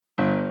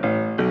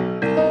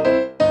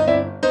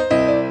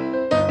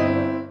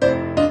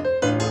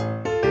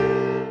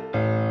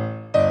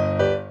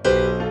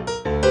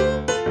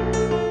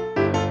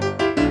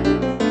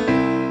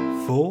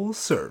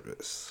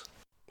Service.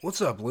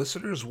 What's up,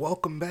 listeners?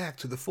 Welcome back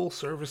to the Full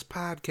Service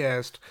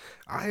Podcast.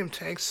 I am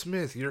Tank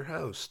Smith, your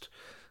host.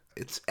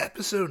 It's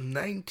episode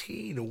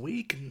 19,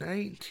 week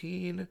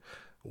 19.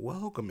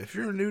 Welcome. If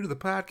you're new to the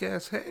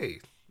podcast,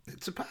 hey,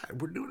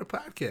 we're doing a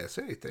podcast.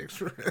 Hey, thanks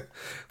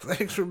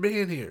for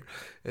being here.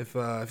 If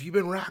you've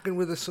been rocking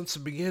with us since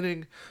the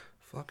beginning,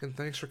 fucking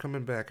thanks for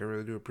coming back. I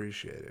really do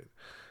appreciate it.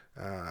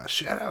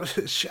 Shout out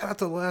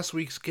to last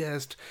week's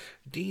guest,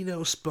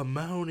 Dino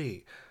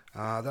Spumoni.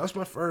 That was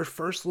my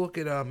first look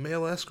at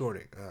male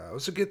escorting. It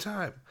was a good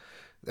time.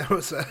 That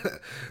was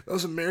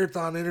a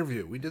marathon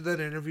interview. We did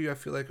that interview, I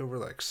feel like, over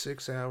like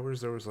 6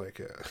 hours. There was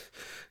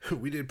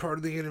we did part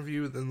of the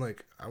interview, then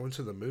I went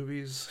to the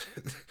movies,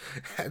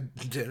 had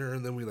dinner,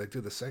 and then we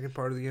did the second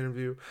part of the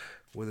interview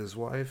with his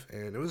wife,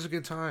 and it was a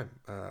good time.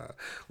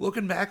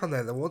 Looking back on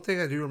that, the one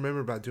thing I do remember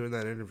about doing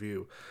that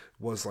interview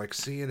was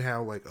seeing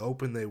how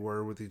open they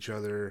were with each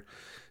other,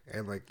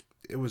 and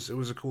it was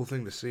a cool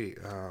thing to see.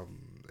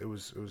 It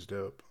was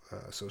dope.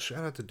 So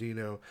shout out to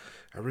Dino.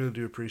 I really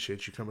do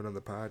appreciate you coming on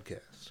the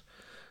podcast.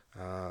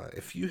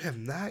 If you have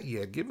not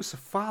yet, give us a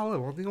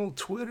follow on the old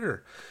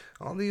Twitter,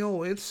 on the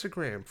old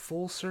Instagram,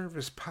 Full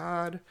Service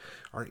Pod.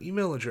 Our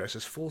email address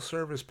is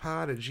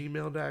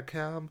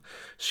fullservicepod@gmail.com.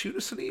 Shoot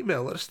us an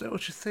email. Let us know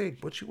what you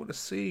think, what you want to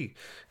see.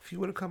 If you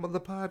want to come on the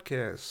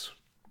podcast,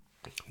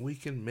 we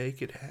can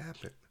make it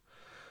happen.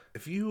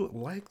 If you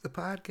like the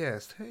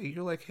podcast, hey,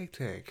 you're like, hey,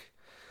 Tank,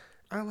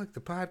 I like the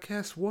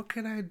podcast. What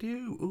can I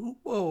do? Ooh,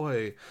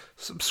 boy.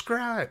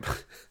 Subscribe.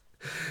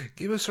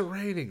 Give us a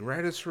rating.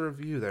 Write us a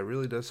review. That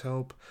really does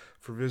help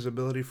for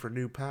visibility for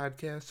new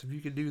podcasts. If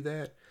you could do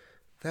that,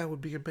 that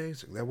would be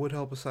amazing. That would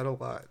help us out a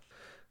lot.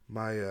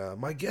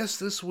 My guest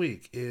this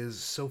week is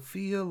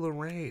Sophia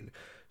Lorraine.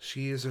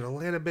 She is an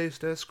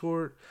Atlanta-based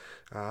escort.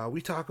 We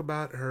talk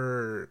about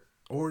her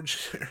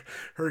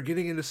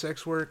getting into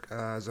sex work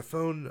as a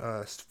phone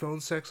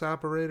sex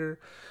operator,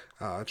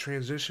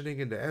 transitioning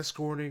into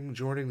escorting,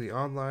 joining the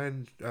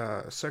online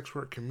sex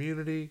work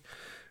community,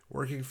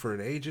 working for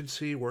an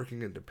agency,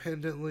 working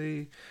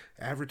independently,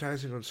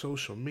 advertising on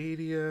social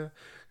media,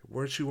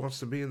 where she wants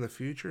to be in the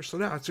future. So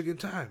now it's a good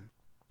time.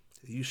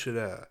 You should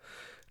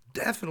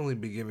definitely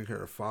be giving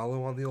her a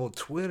follow on the old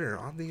Twitter,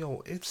 on the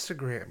old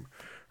Instagram.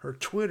 Her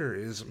Twitter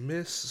is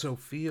Miss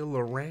Sophia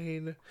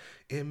Lorraine,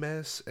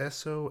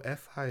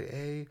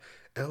 MSSOFIALORRAINE.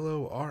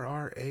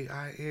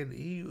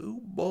 Ooh,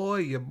 boy,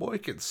 your boy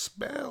can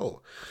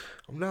spell.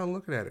 I'm not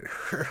looking at it.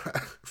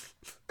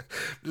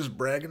 Just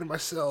bragging to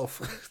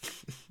myself.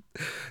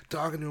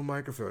 Talking to a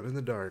microphone in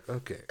the dark.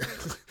 Okay.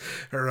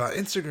 Her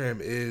Instagram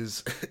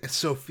is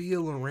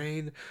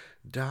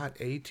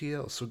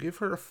SophiaLorraine.atl. So give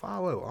her a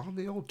follow on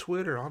the old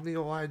Twitter, on the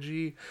old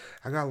IG.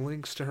 I got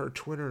links to her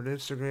Twitter and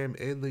Instagram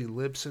in the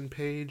Libsyn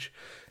page.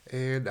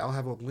 And I'll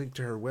have a link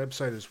to her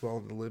website as well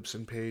on the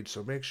Libsyn page.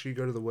 So make sure you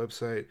go to the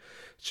website,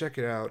 check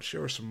it out,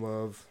 show her some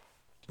love.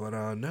 But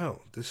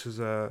no, this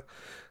is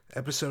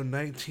episode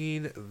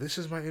 19. This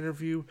is my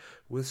interview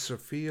with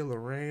Sophia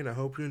Lorraine. I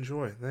hope you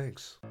enjoy.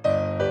 Thanks.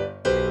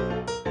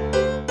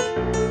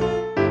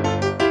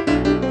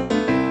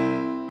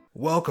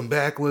 Welcome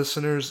back,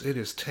 listeners. It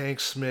is Tank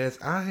Smith.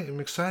 I am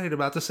excited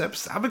about this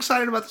episode. I'm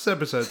excited about this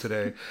episode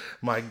today.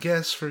 My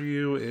guest for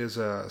you is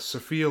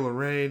Sophia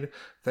Lorraine.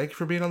 Thank you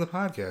for being on the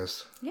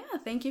podcast. Yeah,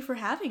 thank you for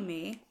having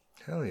me.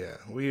 Hell yeah,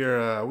 we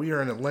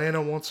are in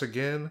Atlanta once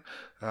again.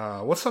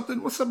 What's something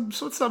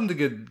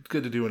good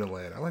to do in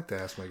Atlanta? I like to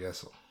ask my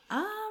guests.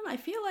 I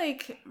feel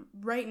like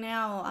right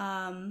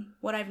now,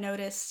 what I've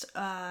noticed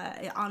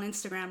on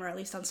Instagram, or at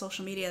least on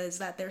social media, is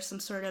that there's some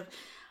sort of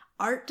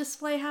art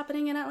display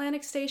happening in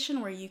Atlantic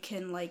Station where you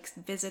can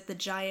visit the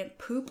giant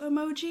poop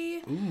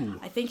emoji. Ooh.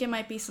 I think it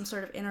might be some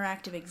sort of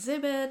interactive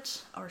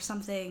exhibit or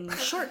something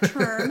short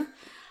term.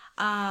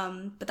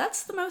 But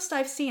that's the most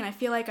I've seen. I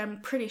feel like I'm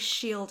pretty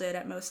shielded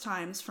at most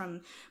times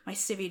from my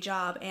civvy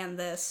job and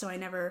this, so I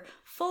never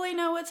fully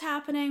know what's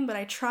happening, but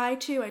I try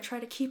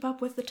to keep up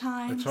with the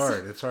times.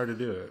 It's hard to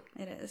do it.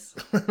 It is.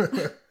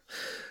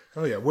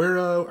 Oh yeah, where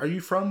are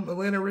you from?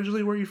 Atlanta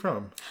originally? Where are you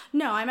from?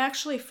 No, I'm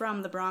actually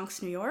from the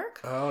Bronx, New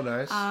York. Oh,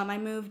 nice. I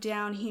moved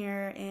down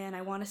here in,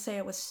 I want to say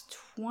it was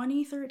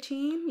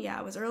 2013. Yeah,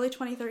 it was early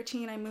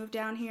 2013. I moved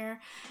down here,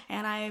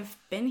 and I've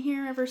been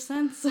here ever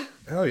since.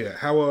 Oh yeah,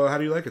 how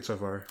do you like it so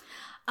far?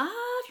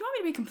 If you want me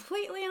to be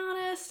completely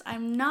honest,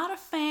 I'm not a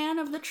fan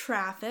of the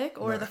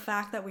traffic or the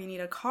fact that we need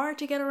a car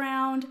to get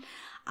around.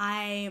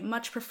 I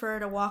much prefer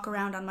to walk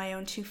around on my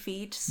own 2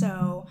 feet,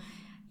 so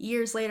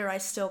years later, I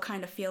still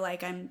kind of feel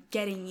like I'm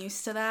getting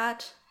used to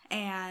that.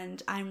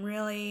 And I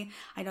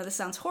know this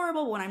sounds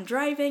horrible, but when I'm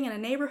driving in a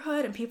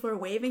neighborhood and people are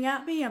waving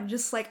at me, I'm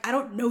just like, I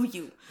don't know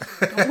you.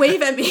 Don't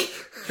wave at me.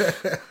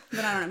 But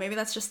I don't know, maybe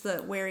that's just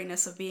the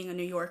wariness of being a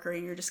New Yorker,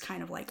 and you're just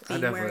kind of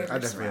being wary of your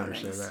definitely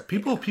understand that.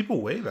 People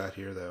wave out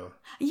here though.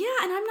 Yeah,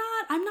 and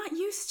I'm not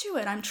used to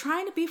it. I'm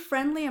trying to be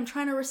friendly. I'm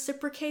trying to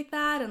reciprocate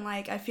that, and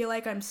I feel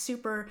like I'm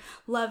super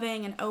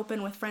loving and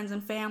open with friends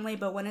and family,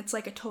 but when it's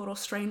a total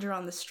stranger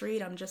on the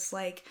street, I'm just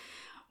like,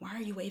 why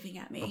are you waving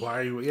at me? Why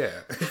are you? Yeah,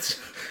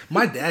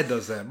 my dad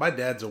does that. My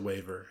dad's a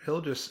waver.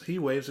 He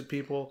waves at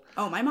people.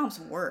 Oh, my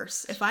mom's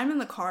worse. If I'm in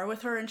the car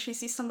with her and she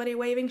sees somebody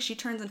waving, she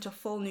turns into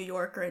full New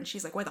Yorker and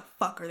she's like, why the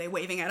fuck are they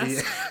waving at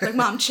us? Yeah. Like,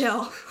 Mom,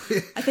 chill.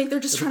 I think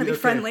they're just trying to be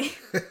friendly.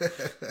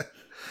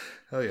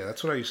 Oh yeah,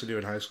 that's what I used to do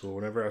in high school.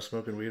 Whenever I was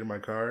smoking weed in my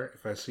car,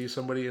 if I see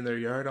somebody in their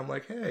yard, I'm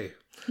like, hey,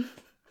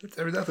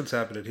 nothing's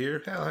happening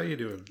here. How you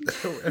doing?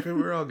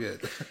 We're all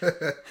good.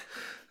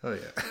 Oh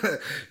yeah.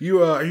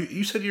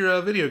 You said you're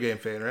a video game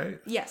fan, right?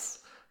 Yes.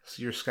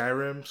 So you're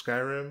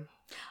Skyrim?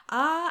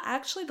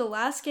 Actually, the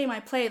last game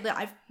I played,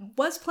 I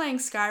was playing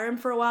Skyrim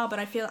for a while, but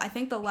I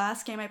think the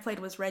last game I played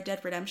was Red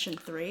Dead Redemption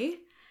 3.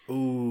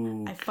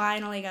 Ooh. I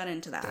finally got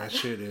into that. That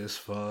shit is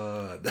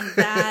fun.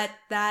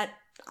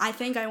 I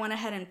think I went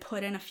ahead and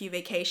put in a few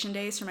vacation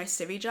days for my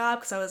civvy job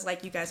because I was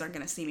like, you guys aren't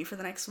going to see me for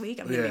the next week.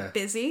 I'm going to be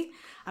busy.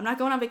 I'm not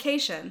going on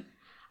vacation.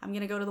 I'm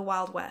going to go to the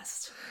Wild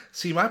West.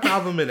 See, my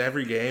problem in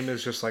every game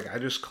is just like, I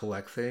just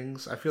collect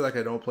things. I feel like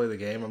I don't play the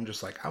game. I'm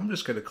just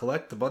going to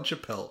collect a bunch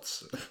of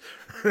pelts.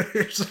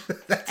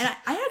 And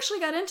I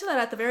actually got into that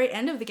at the very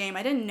end of the game.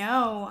 I didn't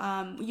know.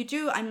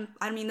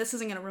 This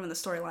isn't going to ruin the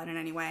storyline in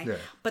any way. Yeah.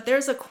 But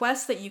there's a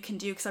quest that you can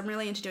do because I'm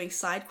really into doing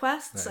side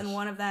quests. Nice. And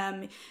one of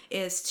them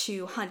is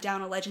to hunt down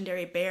a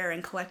legendary bear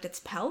and collect its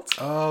pelt.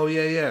 Oh,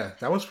 yeah.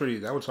 That one's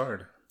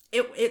hard.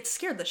 It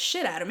scared the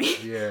shit out of me.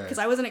 Yeah. Because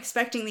I wasn't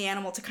expecting the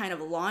animal to kind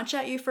of launch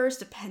at you first,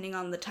 depending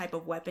on the type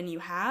of weapon you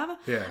have.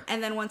 Yeah.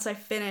 And then once I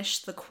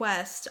finished the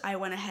quest, I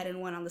went ahead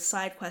and went on the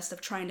side quest of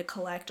trying to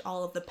collect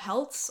all of the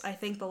pelts. I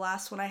think the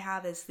last one I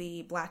have is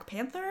the Black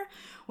Panther,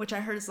 which I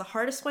heard is the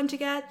hardest one to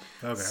get.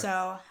 Okay.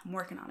 So I'm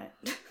working on it.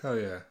 Oh,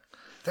 yeah.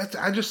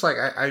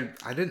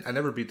 I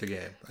never beat the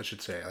game, I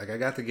should say. Like, I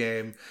got the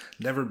game,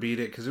 never beat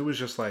it, because it was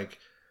just like,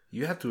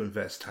 you have to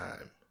invest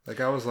time. Like,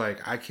 I was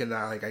like, I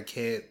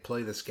can't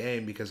play this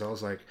game because I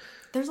was like...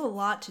 There's a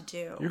lot to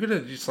do. You're going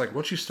to just like,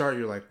 once you start,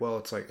 you're like, well,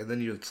 it's like, and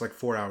then it's like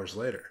 4 hours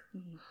later.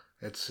 Mm-hmm.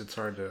 It's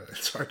hard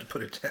to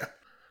put it down.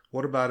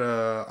 What about,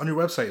 on your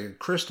website,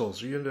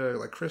 crystals? Are you into,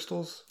 like,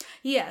 crystals?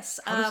 Yes.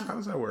 How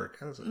does that work?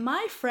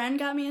 My friend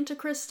got me into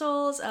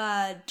crystals,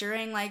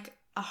 during, like,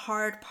 a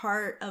hard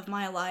part of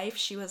my life.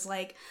 She was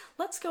like,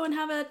 let's go and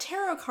have a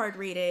tarot card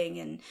reading,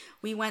 and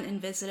we went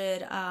and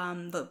visited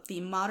the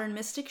Modern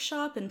Mystic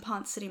shop in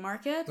Ponce City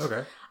Market.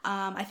 Okay.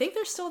 I think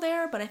they're still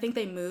there, but I think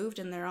they moved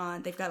and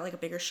they've got like a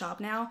bigger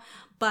shop now,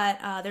 but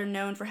they're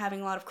known for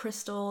having a lot of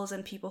crystals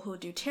and people who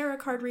do tarot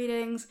card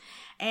readings.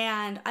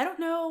 And I don't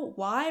know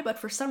why, but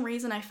for some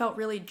reason I felt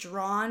really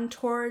drawn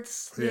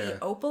towards the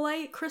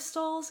opalite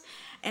crystals.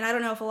 And I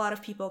don't know if a lot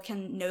of people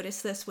can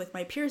notice this with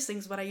my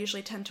piercings, but I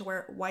usually tend to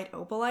wear white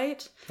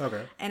opalite.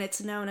 Okay. And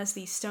it's known as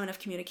the stone of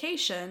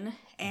communication.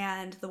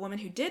 And the woman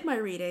who did my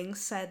reading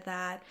said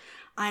that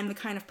I'm the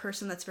kind of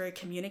person that's very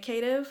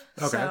communicative.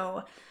 Okay.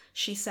 So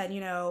she said,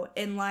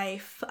 in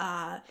life,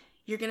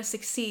 you're going to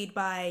succeed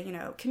by,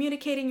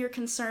 communicating your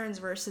concerns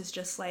versus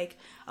just like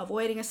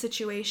avoiding a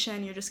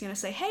situation. You're just going to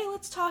say, hey,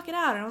 let's talk it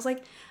out. And I was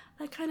like,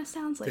 that kind of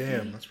sounds like me.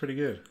 Damn, that's pretty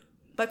good.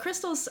 But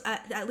crystals,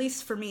 at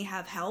least for me,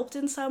 have helped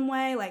in some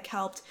way, like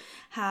helped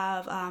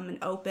have an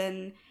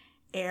open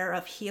air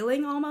of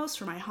healing almost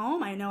for my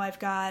home. I know I've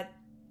got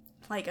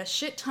like a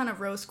shit ton of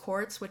rose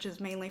quartz, which is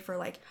mainly for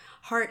like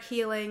heart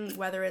healing,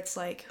 whether it's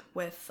like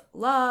with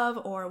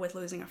love or with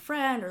losing a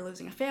friend or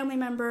losing a family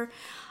member.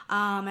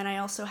 And I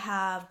also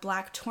have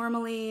black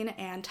tourmaline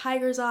and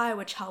tiger's eye,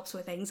 which helps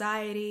with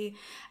anxiety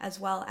as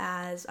well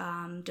as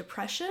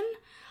depression.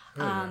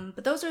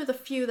 But those are the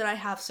few that I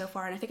have so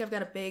far. And I think I've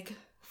got a big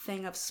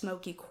thing of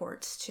smoky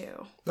quartz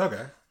too.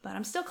 Okay. But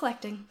I'm still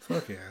collecting.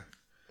 Fuck yeah.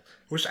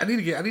 Which I need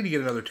to get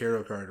another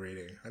tarot card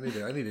reading. I need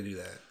to do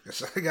that.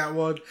 Because I got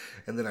one,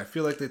 and then I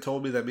feel like they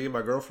told me that me and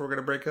my girlfriend were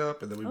gonna break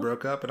up, and then we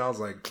broke up, and I was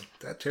like,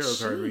 that tarot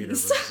card reader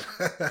was.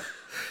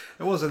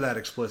 It wasn't that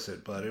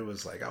explicit, but it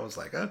was like I was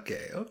like,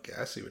 okay,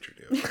 I see what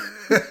you're doing.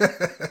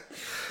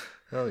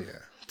 Oh yeah,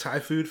 Thai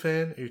food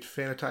fan? Are you a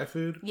fan of Thai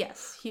food?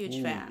 Yes,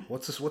 huge fan.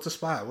 What's a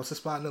spot? What's a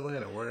spot in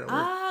Atlanta? Where?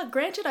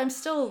 Granted, I'm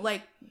still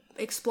like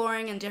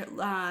exploring and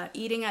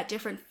eating at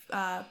different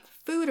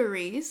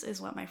fooderies is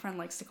what my friend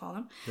likes to call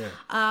them.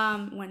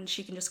 Yeah. When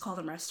she can just call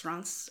them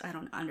restaurants. I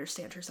don't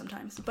understand her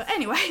sometimes. But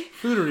anyway.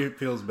 Foodery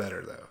feels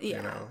better though.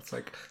 Yeah. It's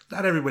like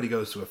not everybody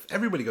goes to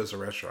everybody goes to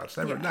restaurants.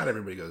 Not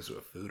everybody goes to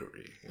a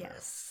foodery.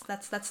 Yes.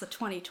 That's the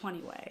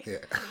 2020 way.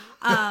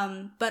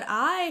 Yeah. But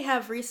I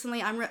have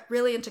recently, I'm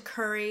really into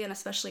curry and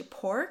especially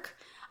pork.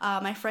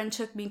 My friend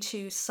took me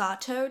to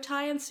Sato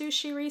Thai and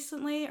Sushi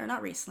recently, or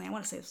not recently, I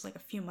want to say it was like a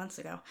few months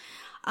ago.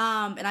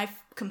 And I've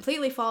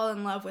completely fallen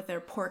in love with their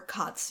pork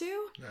katsu.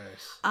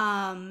 Nice.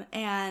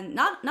 And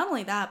not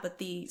only that, but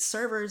the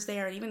servers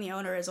there and even the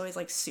owner is always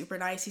like super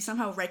nice. He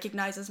somehow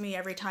recognizes me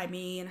every time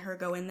me and her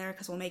go in there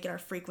because we'll make it our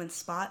frequent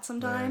spot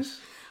sometimes. Nice.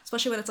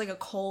 Especially when it's like a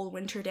cold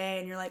winter day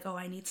and you're like, oh,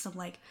 I need some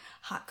like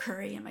hot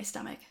curry in my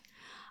stomach.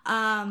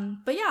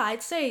 But yeah,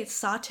 I'd say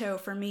Sato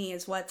for me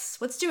is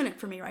what's doing it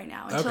for me right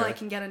now until I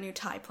can get a new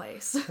Thai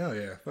place. Hell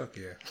yeah, fuck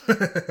yeah.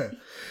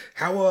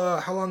 How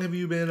long have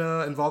you been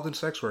involved in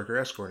sex work or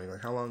escorting?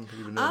 Like how long have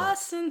you been doing that?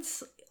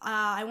 Since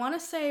I want to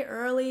say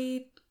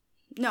late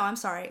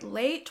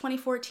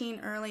 2014,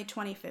 early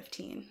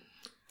 2015.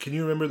 Can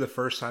you remember the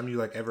first time you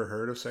like ever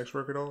heard of sex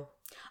work at all?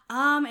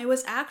 It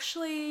was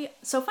actually,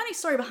 so funny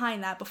story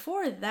behind that.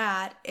 Before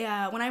that,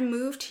 when I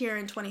moved here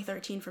in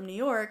 2013 from New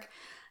York,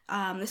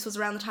 this was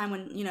around the time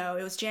when,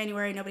 it was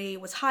January, nobody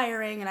was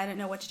hiring, and I didn't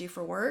know what to do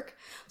for work.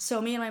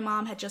 So me and my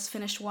mom had just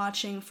finished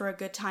watching For a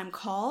Good Time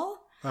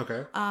Call.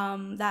 Okay.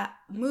 That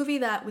movie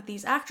that with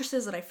these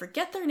actresses that I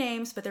forget their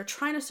names, but they're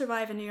trying to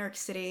survive in New York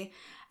City,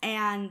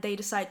 and they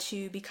decide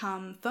to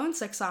become phone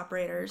sex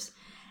operators.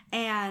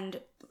 And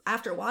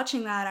after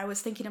watching that, I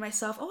was thinking to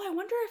myself, oh, I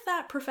wonder if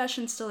that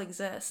profession still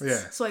exists.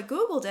 Yeah. So I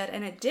Googled it,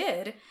 and it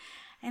did.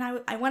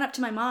 And I went up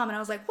to my mom, and I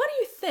was like, what do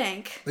you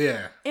think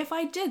if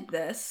I did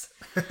this?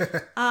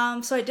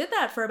 So I did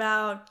that for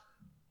about,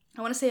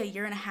 I want to say a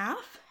year and a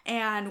half.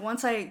 And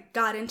once I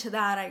got into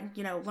that, I,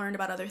 learned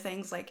about other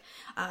things like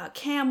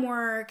cam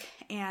work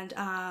and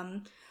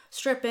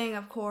stripping,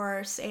 of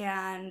course.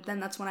 And then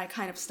that's when I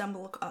kind of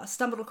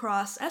stumbled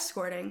across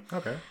escorting.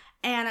 Okay.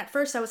 And at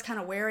first I was kind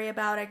of wary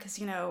about it because,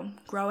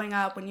 growing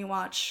up when you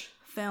watch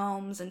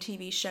films and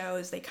TV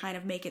shows, they kind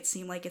of make it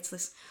seem like it's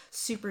this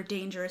super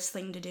dangerous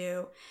thing to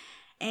do.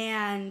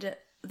 And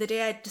the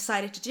day I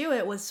decided to do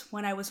it was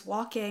when I was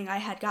walking. I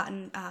had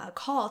gotten a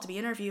call to be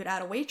interviewed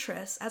as a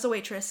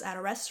waitress at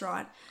a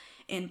restaurant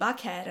in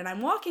Buckhead. And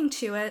I'm walking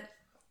to it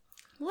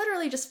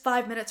literally just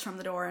 5 minutes from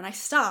the door. And I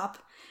stop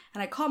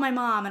and I call my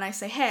mom and I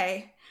say,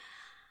 hey,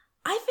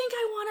 I think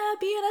I want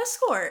to be an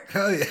escort.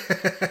 Hell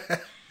yeah.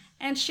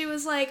 And she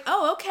was like,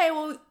 oh, okay,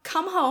 well,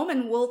 come home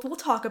and we'll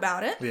talk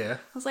about it. Yeah.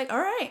 I was like, all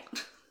right.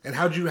 And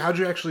how'd you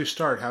actually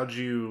start? Did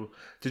you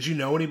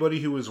know anybody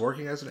who was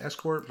working as an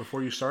escort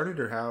before you started,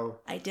 or how?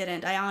 I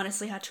didn't. I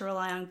honestly had to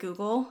rely on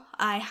Google.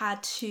 I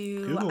had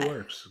to...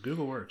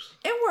 Google works.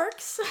 It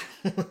works.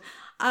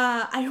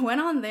 I went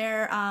on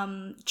there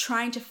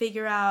trying to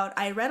figure out...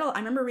 I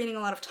remember reading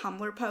a lot of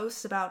Tumblr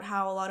posts about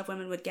how a lot of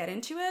women would get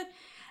into it.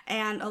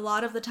 And a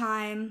lot of the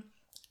time...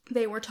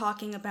 they were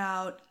talking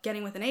about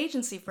getting with an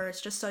agency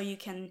first, just so you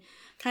can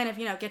kind of,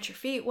 get your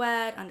feet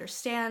wet,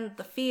 understand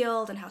the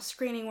field and how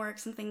screening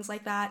works and things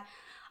like that.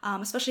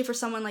 Especially for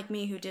someone like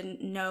me who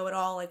didn't know at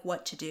all, like,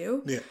 what to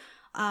do.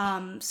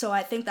 Yeah. So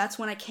I think that's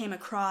when I came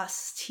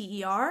across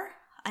TER,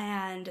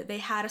 and they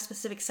had a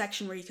specific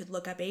section where you could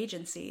look up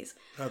agencies.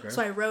 Okay.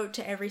 So I wrote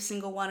to every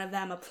single one of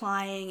them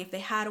applying if they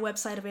had a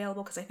website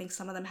available, because I think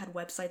some of them had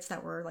websites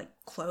that were, like,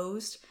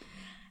 closed.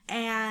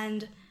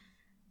 And...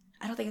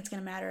 I don't think it's going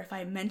to matter if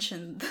I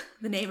mention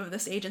the name of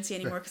this agency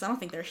anymore because I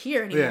don't think they're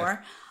here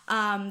anymore.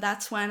 Yeah.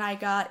 That's when I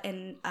got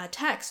a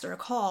text or a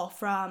call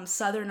from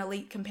Southern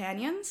Elite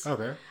Companions,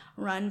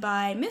 run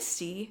by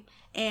Misty,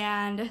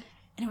 and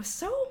it was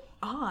so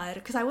odd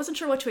because I wasn't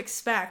sure what to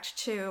expect.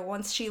 Too,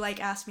 once she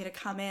asked me to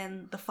come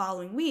in the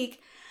following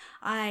week,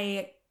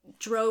 I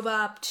drove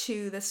up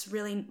to this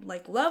really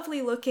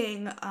lovely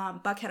looking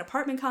Buckhead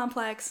apartment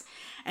complex,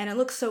 and it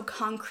looked so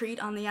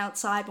concrete on the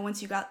outside, but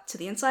once you got to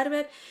the inside of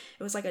it,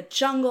 it was like a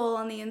jungle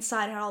on the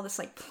inside. It had all this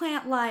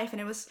plant life, and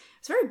it was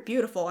very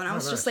beautiful. And I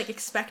was just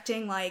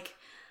expecting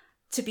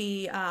to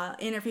be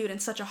interviewed in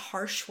such a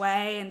harsh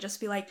way and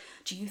just be like,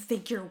 do you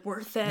think you're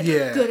worth it?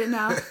 Yeah. Good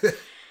enough?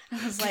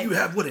 I was you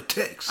have what it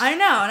takes. I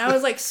know. And I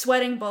was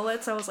sweating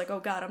bullets. I was like, oh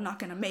God, I'm not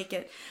going to make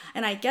it.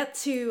 And I get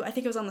to, I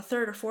think it was on the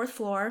 3rd or 4th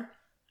floor.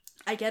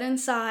 I get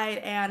inside,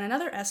 and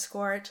another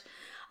escort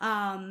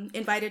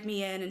invited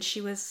me in, and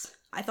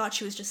I thought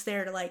she was just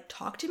there to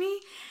talk to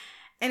me.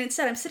 And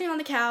instead, I'm sitting on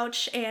the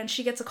couch, and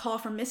she gets a call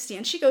from Misty,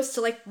 and she goes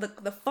to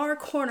the far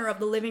corner of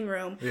the living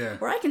room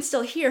where I can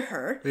still hear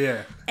her.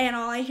 Yeah. And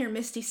all I hear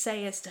Misty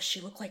say is, does she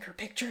look like her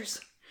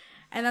pictures?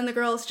 And then the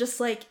girl's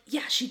just like,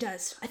 yeah, she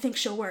does. I think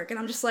she'll work. And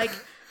I'm just like,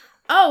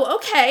 oh,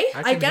 okay.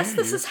 I guess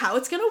this is how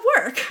it's going to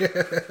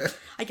work.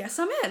 I guess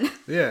I'm in.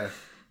 Yeah.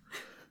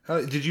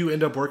 Did you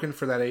end up working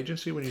for that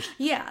agency when you...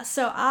 Yeah,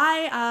 so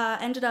I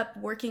ended up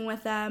working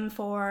with them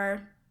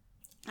for,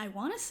 I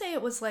want to say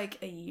it was a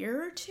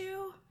year or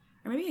two,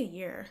 or maybe a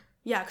year.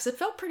 Yeah, because it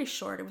felt pretty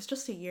short. It was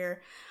just a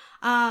year.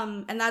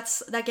 And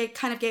that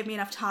kind of gave me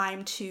enough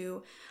time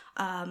to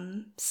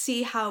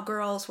see how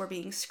girls were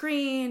being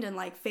screened and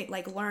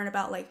learn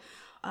about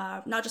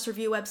not just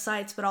review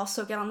websites, but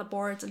also get on the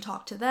boards and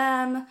talk to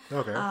them.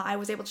 Okay. I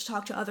was able to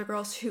talk to other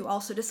girls who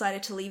also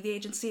decided to leave the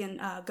agency and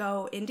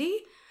go indie.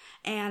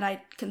 And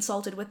I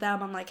consulted with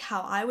them on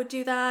how I would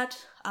do that.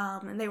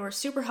 And they were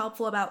super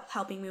helpful about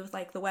helping me with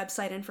the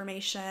website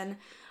information,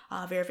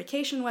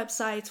 verification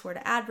websites, where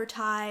to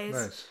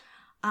advertise.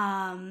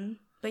 Nice.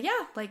 But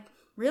yeah,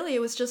 really it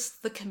was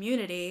just the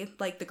community.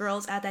 The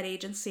girls at that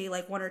agency,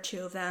 1 or 2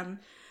 of them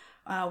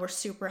were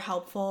super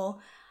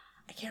helpful.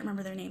 I can't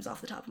remember their names off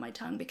the top of my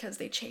tongue because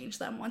they changed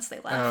them once they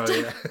left.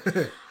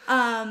 Oh,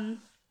 yeah.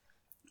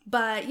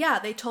 But yeah,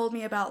 they told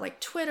me about like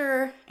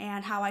Twitter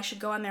and how I should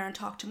go on there and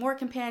talk to more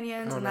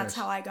companions. And that's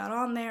how I got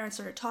on there and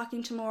started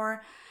talking to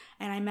more.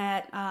 And I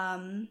met,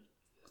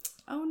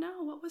 oh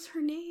no, what was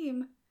her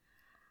name?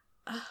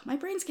 My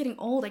brain's getting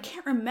old. I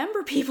can't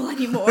remember people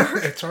anymore.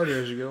 It's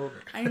harder as you get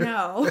older. I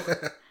know.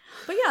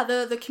 But yeah,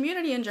 the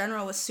community in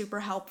general was super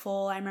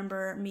helpful. I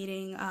remember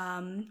meeting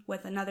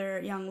with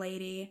another young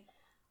lady.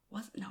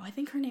 I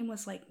think her name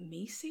was like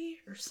Macy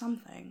or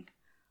something.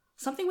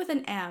 Something with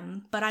an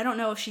M, but I don't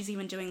know if she's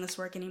even doing this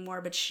work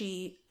anymore, but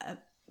she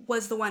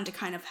was the one to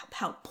kind of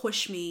help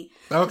push me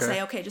to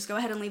say, okay, just go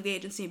ahead and leave the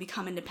agency and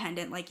become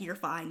independent. Like, you're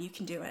fine. You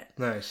can do it.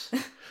 Nice.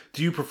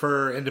 Do you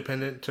prefer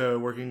independent to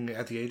working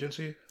at the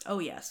agency? Oh,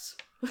 yes.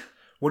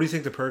 What do you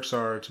think the perks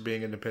are to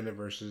being independent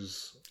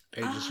versus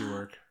agency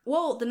work?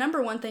 Well, the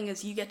number one thing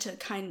is you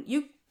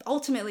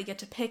ultimately get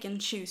to pick and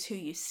choose who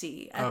you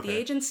see. At the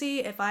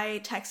agency, if I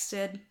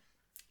texted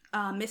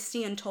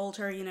Misty and told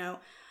her,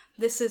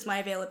 this is my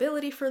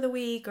availability for the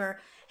week, or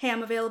hey,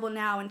 I'm available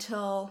now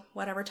until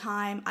whatever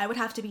time, I would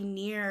have to be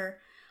near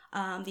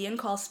the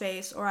in-call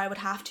space, or I would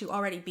have to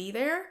already be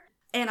there,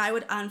 and I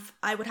would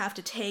have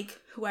to take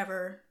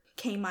whoever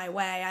came my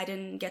way. I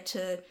didn't get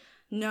to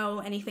know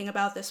anything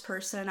about this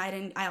person.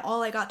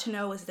 All I got to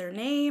know was their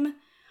name,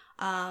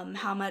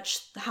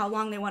 how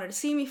long they wanted to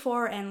see me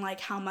for, and like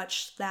how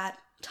much that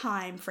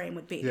time frame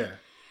would be. Yeah.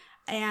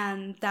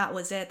 And that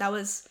was it. That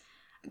was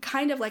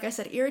kind of, like I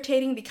said,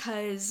 irritating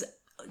because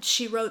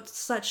she wrote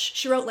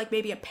like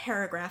maybe a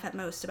paragraph at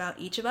most about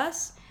each of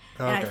us.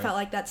 And I felt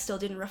like that still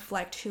didn't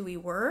reflect who we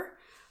were.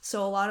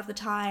 So a lot of the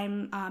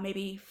time,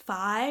 maybe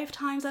 5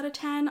 times out of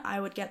 10, I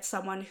would get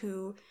someone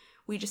who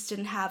we just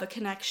didn't have a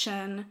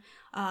connection.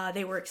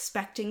 They were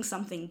expecting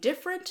something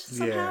different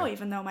somehow,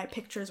 even though my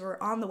pictures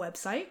were on the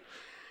website.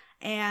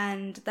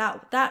 And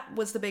that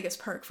was the biggest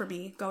perk for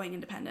me going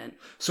independent.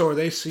 So are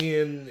they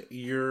seeing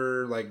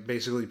your, like,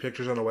 basically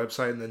pictures on a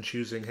website and then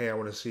choosing, hey, I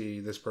want to see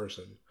this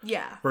person?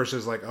 Yeah.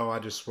 Versus like, oh, I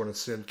just want to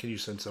send, can you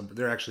send some?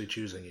 They're actually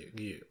choosing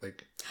you.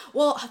 Like.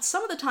 Well,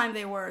 some of the time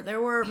they were.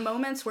 There were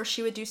moments where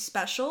she would do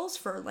specials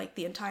for like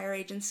the entire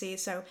agency.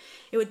 So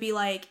it would be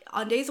like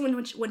on days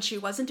when she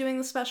wasn't doing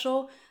the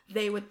special,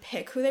 they would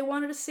pick who they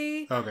wanted to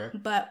see. Okay.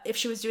 But if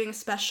she was doing a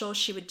special,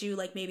 she would do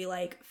like maybe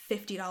like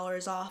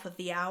 $50 off of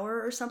the hour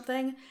or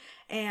something.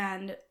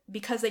 And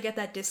because they get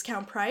that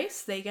discount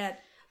price, they're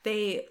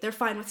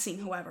fine with seeing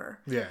whoever.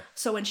 Yeah.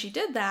 So when she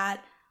did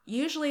that,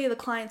 usually the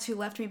clients who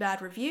left me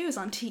bad reviews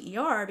on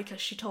TER,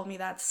 because she told me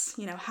that's,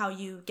 how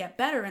you get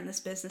better in this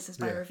business is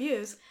by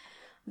reviews,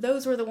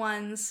 those were the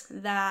ones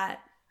that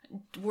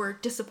were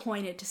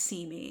disappointed to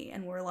see me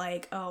and were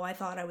like, oh, I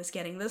thought I was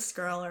getting this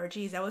girl, or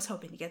geez, I was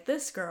hoping to get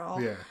this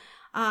girl.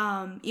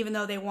 Yeah. Even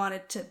though they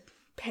wanted to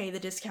pay the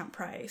discount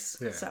price.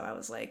 Yeah. So I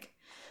was like,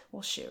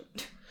 well,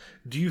 shoot.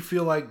 Do you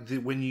feel like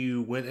when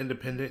you went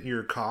independent,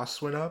 your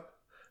costs went up?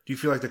 Do you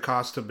feel like the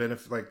cost of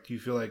benefit, like, do you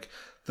feel like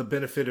the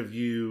benefit of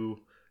you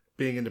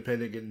being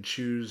independent, getting to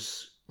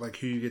choose like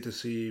who you get to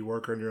see,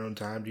 work on your own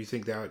time, do you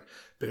think that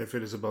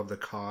benefit is above the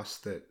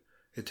cost that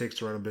it takes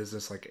to run a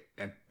business like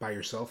by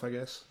yourself, I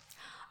guess?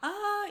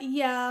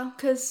 Yeah,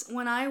 because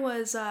when I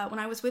was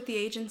with the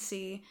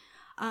agency,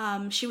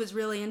 she was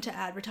really into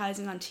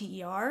advertising on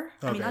TER.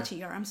 I mean, not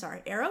TER, I'm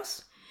sorry,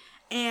 Eros.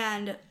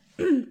 And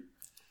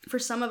for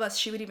some of us,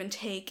 she would even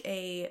take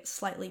a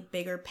slightly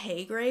bigger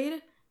pay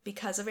grade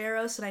because of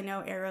Eros. And I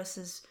know Eros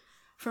is,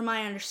 from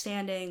my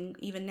understanding,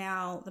 even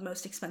now, the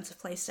most expensive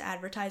place to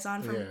advertise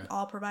on from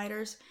all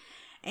providers.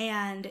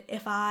 And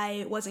if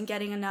I wasn't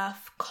getting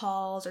enough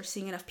calls or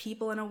seeing enough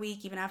people in a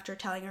week, even after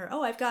telling her,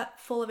 oh, I've got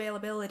full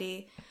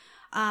availability,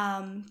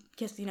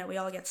 because, we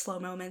all get slow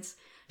moments,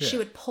 she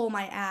would pull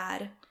my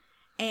ad.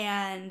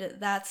 And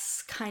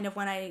that's kind of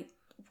when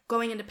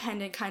going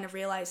independent, kind of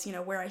realized,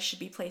 where I should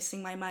be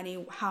placing my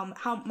money,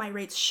 how my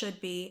rates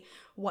should be,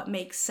 what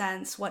makes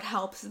sense, what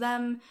helps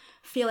them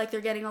feel like they're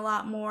getting a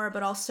lot more,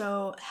 but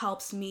also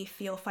helps me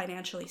feel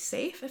financially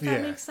safe, if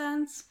that makes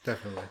sense.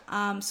 Definitely.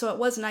 So it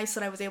was nice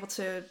that I was able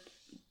to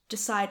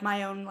decide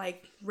my own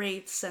like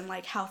rates and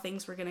like how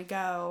things were gonna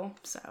go.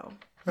 So.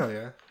 Oh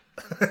yeah.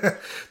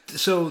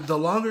 So the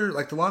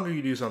longer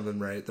you do something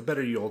right, the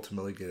better you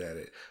ultimately get at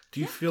it. Do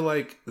you feel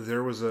like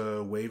there was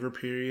a waiver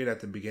period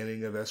at the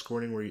beginning of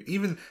escorting where you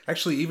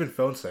even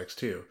phone sex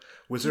too?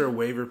 Was there a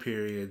waiver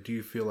period? Do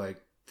you feel like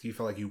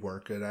you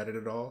weren't good at it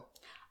at all?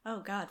 Oh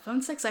God,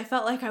 phone sex, I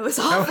felt like I was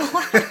awful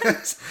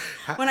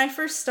at. When I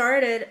first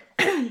started,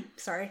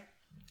 sorry,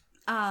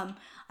 I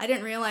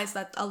didn't realize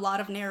that a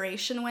lot of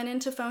narration went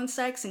into phone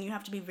sex, and you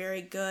have to be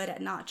very good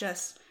at not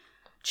just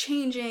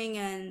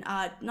changing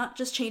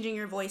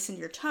your voice and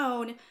your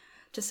tone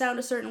to sound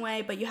a certain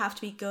way, but you have to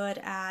be good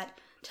at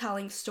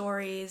telling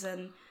stories.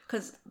 And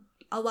because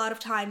a lot of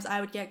times I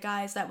would get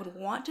guys that would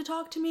want to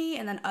talk to me,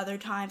 and then other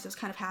times it was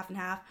kind of half and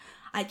half.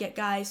 I'd get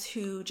guys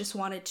who just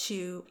wanted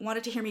to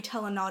hear me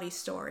tell a naughty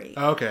story.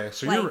 Okay,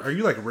 so are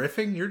you like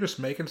riffing? You're just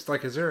making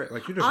like, is there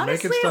like, you're just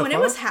honestly, making stuff? Honestly, when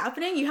it was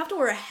happening, you have to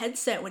wear a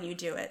headset when you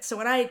do it. So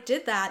when I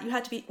did that, you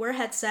had to wear a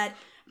headset,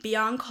 be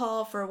on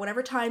call for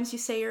whatever times you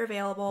say you're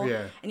available,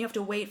 Yeah. and you have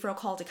to wait for a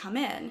call to come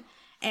in.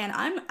 And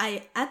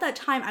at that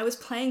time I was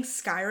playing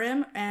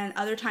Skyrim, and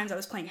other times I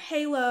was playing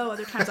Halo,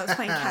 other times I was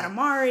playing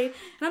Katamari, and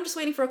I'm just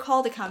waiting for a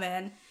call to come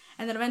in.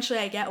 And then eventually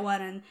I get one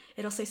and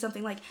it'll say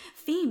something like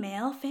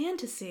female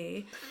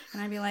fantasy.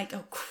 And I'd be like,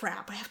 oh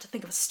crap, I have to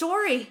think of a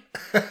story.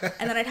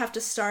 And then I'd have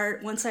to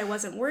start, once I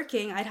wasn't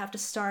working, I'd have to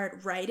start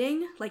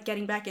writing, like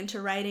getting back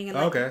into writing and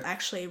like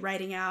actually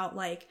writing out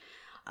like,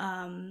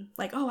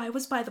 oh, I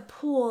was by the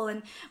pool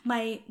and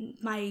my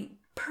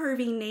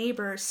pervy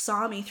neighbor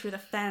saw me through the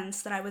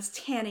fence that I was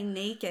tanning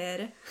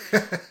naked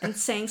and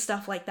saying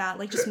stuff like that,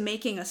 like just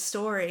making a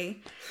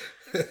story.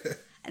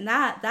 And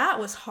that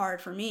was hard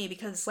for me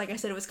because, like I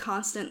said, it was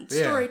constant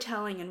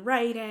storytelling and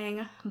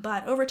writing.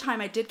 But over time,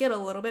 I did get a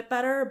little bit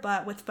better.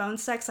 But with phone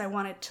sex, I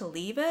wanted to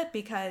leave it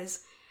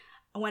because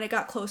when it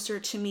got closer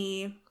to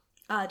me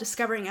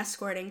discovering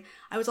escorting,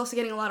 I was also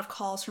getting a lot of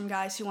calls from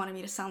guys who wanted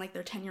me to sound like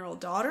their 10-year-old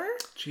daughter.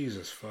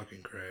 Jesus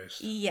fucking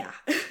Christ. Yeah.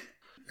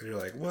 And you're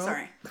like, well...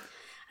 Sorry.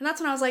 And that's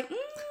when I was like,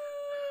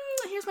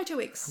 here's my 2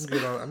 weeks.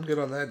 I'm good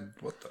on that.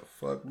 What the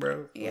fuck,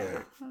 bro? Yeah.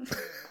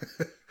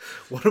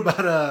 What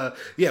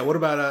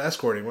about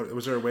escorting?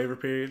 Was there a waiver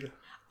period?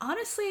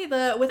 Honestly,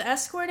 with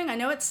escorting, I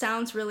know it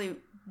sounds really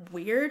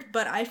weird,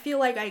 but I feel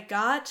like I'm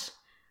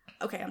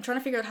trying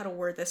to figure out how to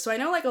word this. So I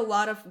know like a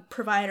lot of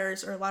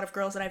providers or a lot of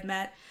girls that I've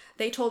met,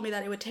 they told me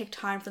that it would take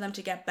time for them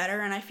to get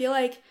better, and I feel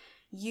like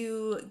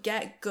you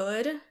get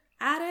good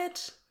at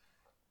it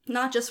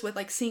not just with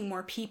like seeing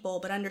more people,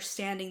 but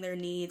understanding their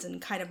needs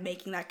and kind of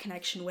making that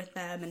connection with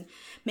them and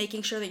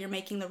making sure that you're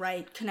making the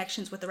right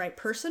connections with the right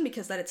person,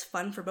 because that it's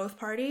fun for both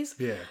parties.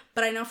 Yeah.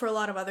 But I know for a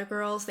lot of other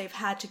girls, they've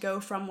had to go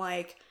from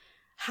like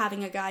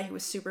having a guy who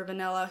was super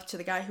vanilla to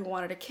the guy who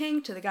wanted a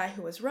kink to the guy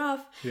who was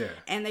rough. Yeah.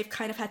 And they've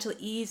kind of had to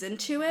ease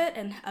into it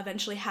and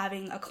eventually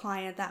having a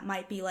client that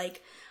might be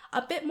like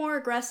a bit more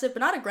aggressive,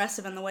 but not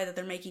aggressive in the way that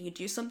they're making you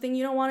do something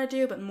you don't want to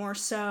do, but more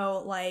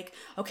so like,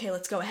 okay,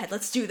 let's go ahead,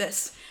 let's do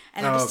this.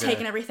 And they're just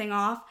taking everything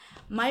off.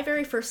 My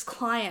very first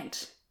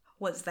client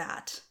was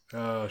that.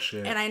 Oh,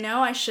 shit. And I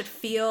know I should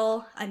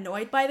feel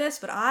annoyed by this,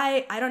 but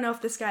I don't know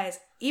if this guy is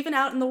even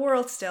out in the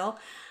world still,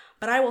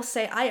 but I will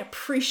say I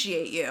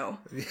appreciate you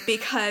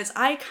because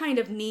I kind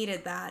of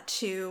needed that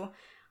to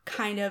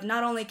kind of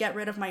not only get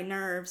rid of my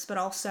nerves, but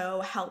also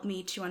help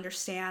me to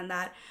understand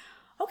that,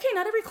 okay,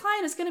 not every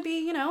client is going to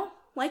be,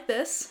 like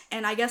this.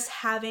 And I guess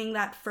having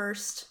that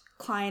first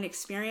client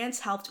experience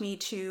helped me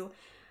to,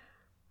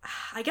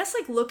 I guess,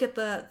 like look at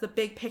the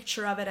big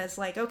picture of it as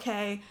like,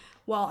 okay,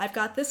 well, I've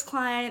got this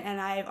client and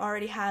I've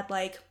already had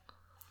like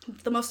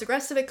the most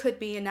aggressive it could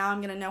be, and now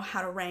I'm going to know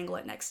how to wrangle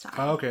it next time.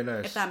 Oh, okay,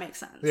 nice. If that makes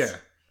sense. Yeah.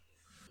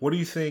 What do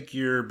you think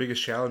your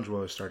biggest challenge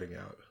was starting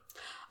out?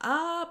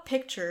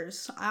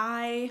 Pictures.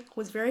 I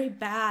was very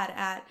bad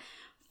at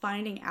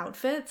finding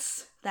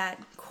outfits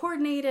that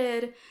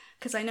coordinated,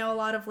 because I know a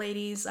lot of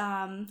ladies,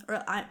 or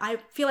I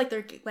feel like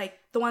they're like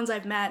the ones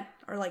I've met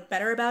are like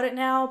better about it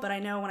now, but I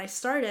know when I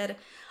started,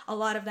 a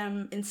lot of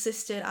them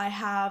insisted I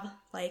have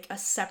like a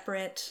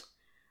separate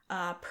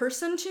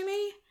person to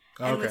me,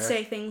 and would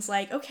say things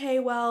like, okay,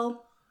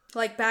 well,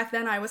 like back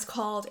then I was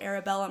called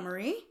Arabella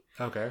Marie.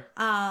 Okay.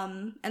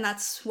 And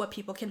that's what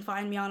people can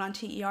find me on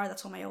TER.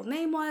 That's what my old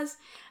name was.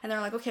 And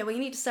they're like, okay, well, you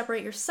need to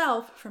separate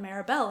yourself from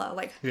Arabella.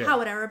 Like, how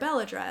would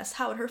Arabella dress?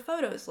 How would her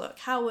photos look?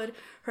 How would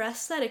her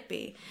aesthetic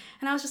be?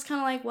 And I was just kind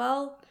of like,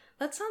 well,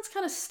 that sounds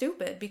kind of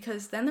stupid,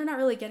 because then they're not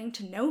really getting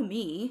to know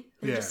me.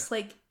 They're just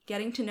like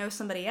getting to know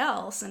somebody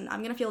else. And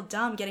I'm going to feel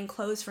dumb getting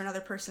clothes for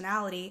another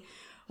personality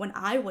when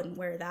I wouldn't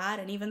wear that.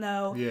 And even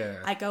though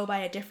I go by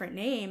a different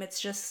name, it's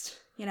just...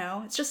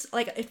 it's just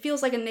like, it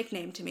feels like a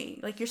nickname to me.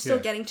 Like, you're still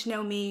getting to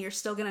know me. You're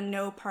still going to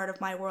know part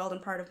of my world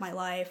and part of my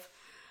life.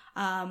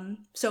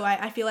 So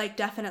I feel like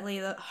definitely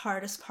the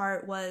hardest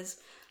part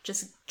was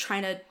just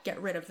trying to get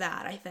rid of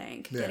that, I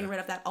think. Yeah. Getting rid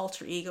of that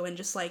alter ego and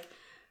just, like,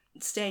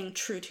 staying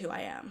true to who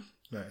I am.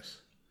 Nice.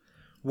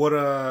 What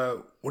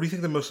do you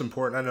think the most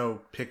important... I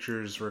know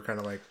pictures were kind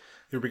of like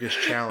your biggest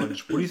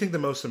challenge. What do you think the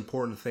most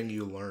important thing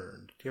you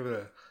learned? Do you have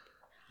a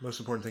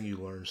most important thing you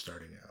learned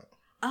starting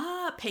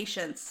out?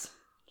 Patience.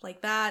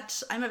 Like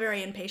that, I'm a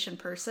very impatient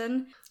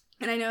person.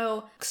 And I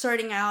know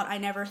starting out, I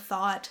never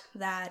thought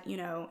that,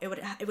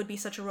 it would be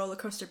such a roller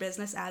coaster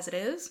business as it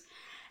is.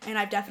 And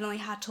I've definitely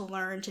had to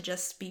learn to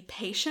just be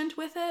patient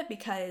with it,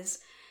 because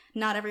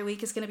not every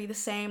week is going to be the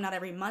same. Not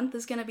every month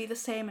is going to be the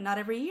same. And not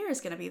every year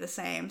is going to be the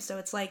same. So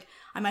it's like,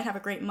 I might have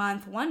a great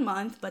month one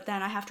month, but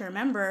then I have to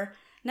remember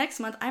next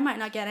month, I might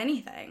not get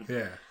anything.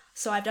 Yeah.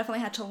 So I've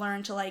definitely had to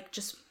learn to like,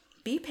 just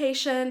be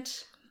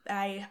patient.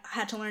 I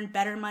had to learn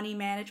better money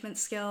management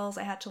skills.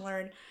 I had to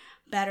learn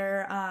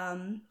better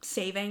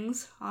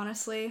savings,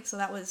 honestly. So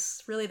that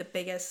was really the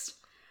biggest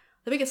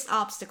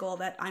obstacle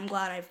that I'm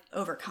glad I've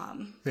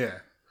overcome. Yeah.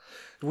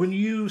 When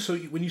you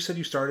said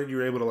you started, you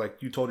were able to,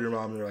 like, you told your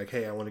mom, you're like,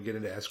 hey, I want to get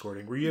into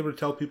escorting. Were you able to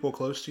tell people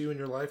close to you in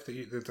your life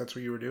that that's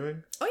what you were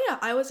doing? Oh yeah,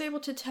 I was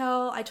able to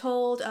tell. I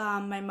told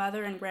my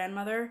mother and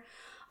grandmother.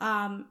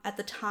 At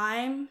the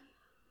time,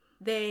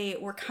 they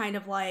were kind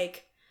of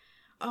like,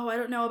 oh, I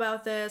don't know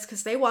about this,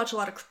 because they watch a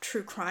lot of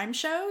true crime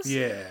shows.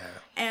 Yeah.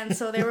 And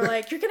so they were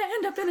like, you're going to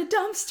end up in a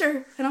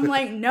dumpster. And I'm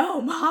like,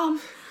 no,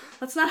 Mom,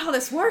 that's not how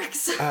this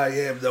works. I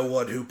am the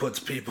one who puts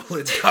people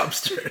in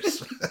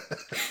dumpsters.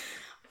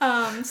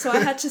 So I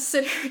had to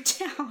sit her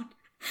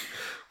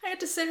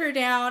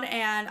down.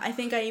 And I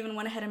think I even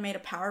went ahead and made a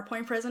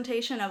PowerPoint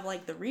presentation of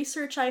like the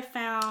research I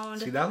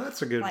found. See, now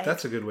that's a good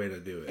way to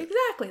do it.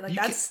 Exactly. Like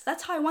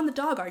that's how I won the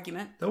dog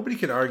argument. Nobody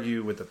can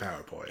argue with the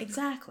PowerPoint.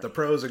 Exactly. The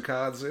pros and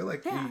cons. They're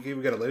like, we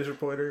got a laser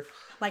pointer.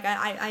 Like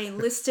I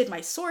listed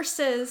my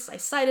sources. I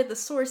cited the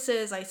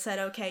sources. I said,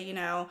 okay,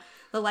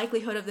 the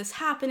likelihood of this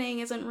happening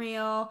isn't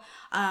real.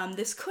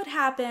 This could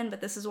happen,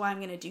 but this is why I'm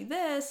going to do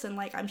this. And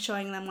like I'm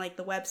showing them like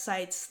the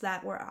websites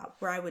that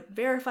where I would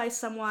verify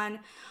someone.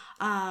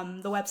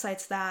 The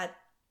websites that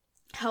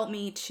help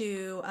me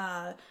to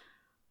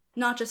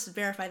not just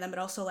verify them, but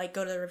also like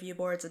go to the review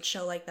boards and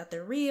show like that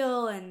they're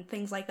real and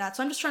things like that.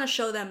 So I'm just trying to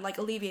show them, like,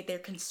 alleviate their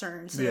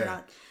concerns. So they're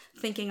not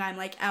thinking I'm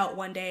like out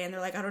one day and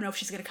they're like, I don't know if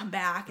she's gonna come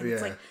back. And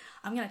it's like,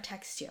 I'm gonna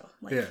text you.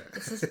 Like,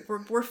 this is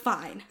we're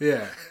fine.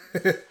 Yeah.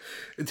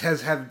 It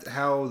has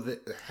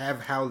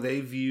how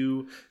they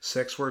view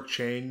sex work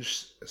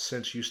changed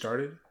since you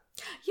started?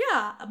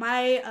 Yeah,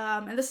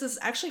 and this is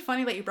actually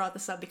funny that you brought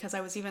this up, because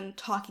I was even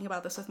talking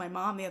about this with my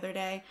mom the other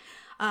day.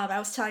 I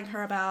was telling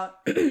her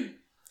about,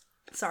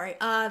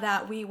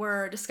 that we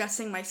were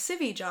discussing my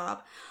civvy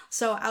job.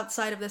 So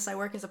outside of this, I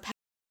work as a pet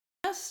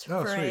therapist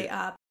for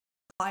a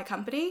supply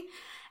company,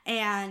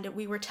 and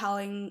we were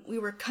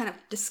kind of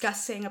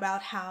discussing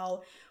about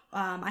how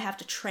I have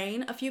to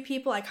train a few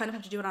people. I kind of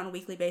have to do it on a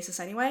weekly basis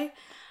anyway,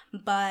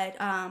 but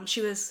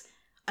she was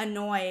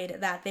annoyed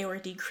that they were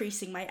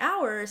decreasing my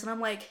hours, and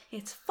I'm like,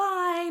 it's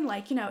fine,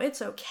 like,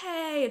 it's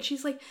okay. And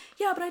she's like,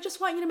 yeah, but I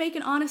just want you to make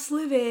an honest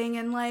living.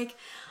 And like,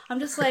 I'm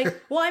just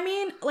like, well, I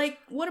mean, like,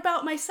 what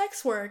about my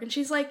sex work? And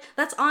she's like,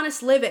 that's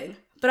honest living,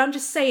 but I'm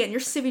just saying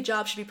your civvy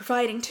job should be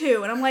providing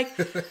too. And I'm like,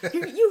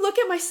 you look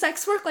at my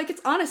sex work like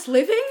it's honest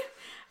living?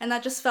 And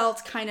that just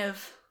felt kind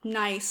of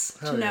nice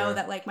to know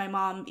that like my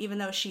mom, even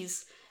though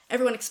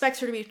everyone expects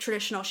her to be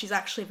traditional, she's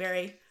actually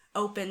very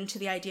open to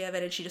the idea of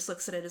it, and she just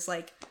looks at it as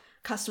like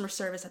customer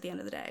service at the end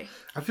of the day.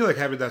 I feel like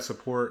having that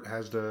support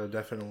has to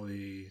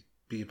definitely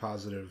be a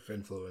positive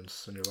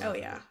influence in your life. Oh,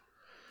 yeah.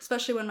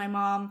 Especially when my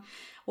mom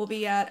will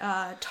be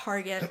at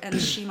Target and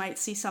she might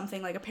see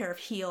something like a pair of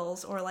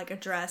heels or like a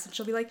dress, and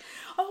she'll be like,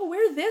 oh,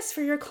 wear this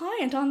for your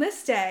client on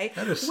this day.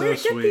 That is so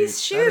sweet. Get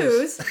these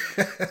shoes.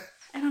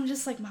 And I'm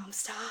just like, Mom,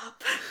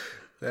 stop.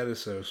 That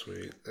is so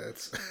sweet.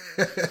 That's...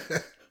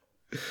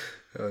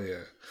 Oh,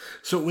 yeah.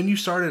 So when you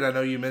started, I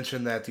know you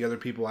mentioned that the other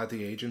people at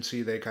the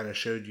agency, they kind of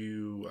showed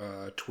you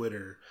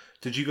Twitter.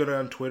 Did you go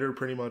on Twitter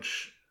pretty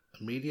much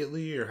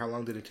immediately, or how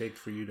long did it take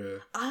for you to...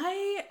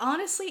 I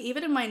honestly,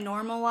 even in my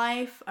normal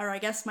life, or I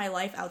guess my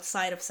life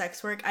outside of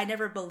sex work, I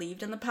never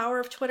believed in the power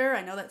of Twitter.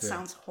 I know that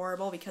sounds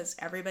horrible because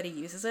everybody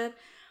uses it.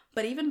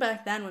 But even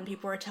back then, when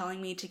people were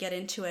telling me to get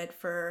into it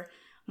for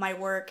my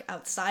work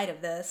outside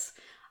of this,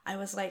 I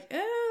was like,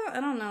 I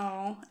don't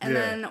know. And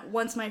then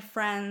once my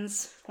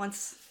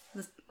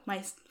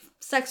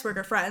sex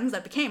worker friends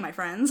that became my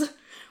friends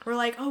were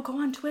like, oh,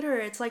 go on Twitter,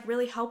 it's like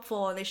really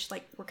helpful, and they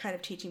were kind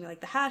of teaching me like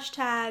the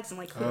hashtags and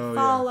like who to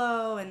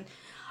follow and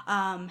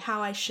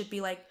how I should be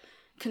like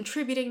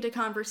contributing to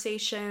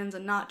conversations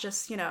and not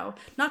just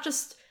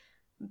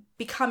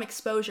become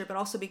exposure, but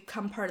also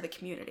become part of the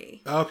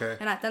community. Okay.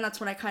 And then that's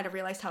when I kind of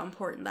realized how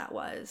important that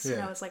was.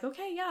 And I was like,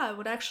 okay, it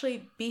would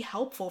actually be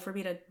helpful for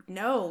me to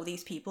know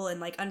these people and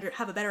like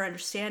have a better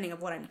understanding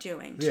of what I'm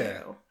doing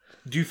too.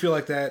 Do you feel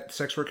like that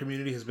sex work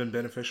community has been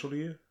beneficial to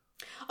you?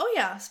 Oh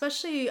yeah,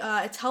 especially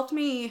it's helped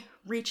me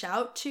reach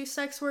out to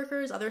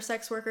other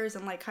sex workers,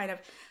 and like kind of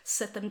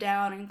sit them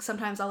down, and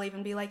sometimes I'll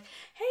even be like,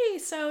 hey,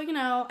 so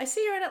I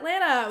see you're in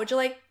Atlanta, would you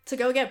like to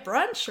go get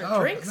brunch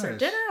or drinks or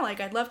dinner? Like,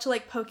 I'd love to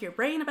like poke your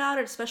brain about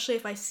it, especially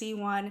if I see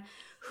one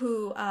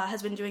who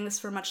has been doing this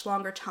for a much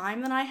longer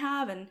time than I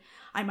have, and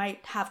I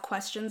might have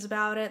questions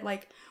about it,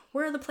 like,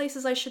 where are the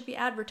places I should be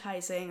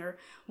advertising, or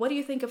what do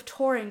you think of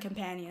touring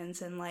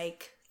companions, and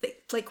like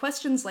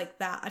questions like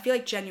that. I feel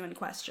like genuine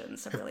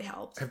questions have really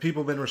helped. Have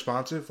people been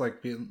responsive,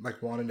 like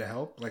wanting to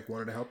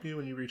help you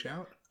when you reach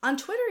out? On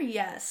Twitter,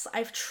 yes.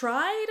 I've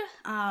tried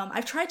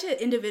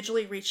to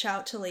individually reach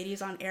out to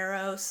ladies on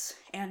Eros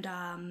and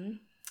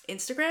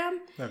Instagram.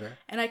 Okay.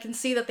 And I can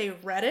see that they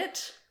read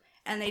it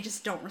and they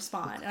just don't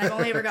respond. And I've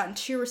only ever gotten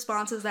 2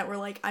 responses that were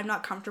like, I'm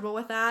not comfortable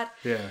with that.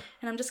 Yeah.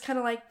 And I'm just kind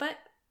of like, but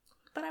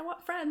I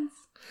want friends.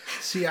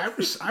 See, I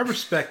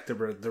respect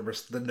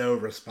the no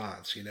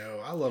response,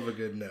 I love a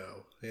good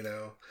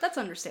no, That's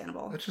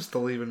understandable. That's just the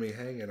leaving me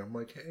hanging. I'm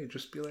like, hey,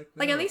 just be like, no.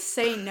 Like, at least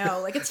say no.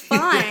 Like, it's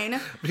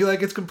fine. Be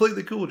like, it's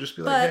completely cool. Just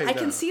be like, hey, But I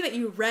can see that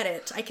you read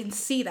it. I can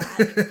see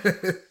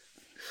that.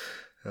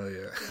 Hell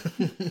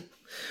yeah.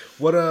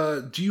 What,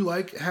 do you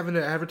like having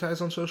to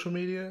advertise on social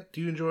media? Do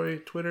you enjoy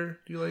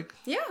Twitter? Do you like...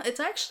 Yeah, it's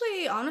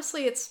actually,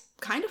 honestly, it's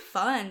kind of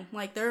fun.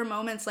 Like, there are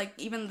moments, like,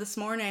 even this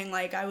morning,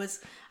 like, I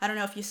don't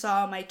know if you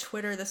saw my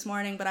Twitter this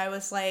morning, but I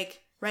was,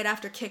 like, right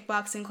after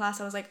kickboxing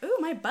class, I was like, ooh,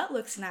 my butt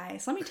looks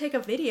nice. Let me take a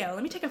video.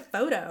 Let me take a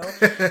photo.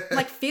 I'm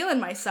like feeling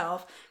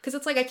myself. Because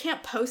it's like I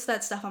can't post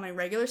that stuff on my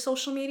regular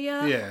social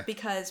media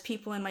because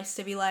people in my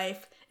civvy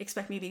life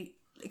expect me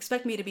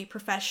to be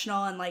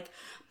professional and like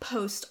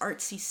post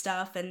artsy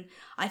stuff, and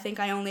I think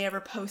I only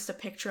ever post a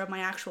picture of my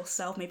actual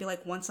self maybe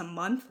like once a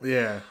month.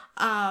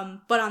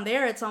 But on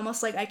there it's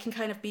almost like I can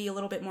kind of be a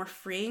little bit more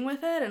freeing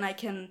with it, and I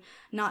can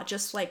not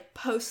just like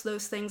post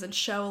those things and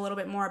show a little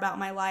bit more about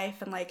my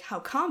life and like how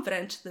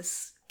confident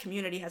this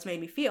community has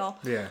made me feel.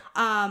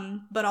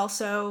 But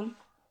also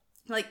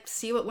like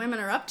see what women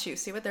are up to,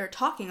 see what they're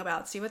talking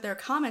about, see what they're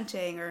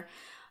commenting. Or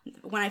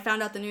when I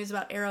found out the news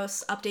about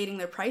Eros updating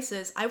their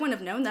prices, I wouldn't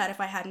have known that if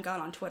I hadn't gone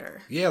on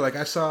Twitter. Yeah, like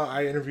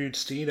I interviewed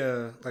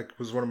Stina, like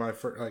was one of my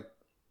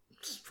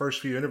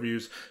first few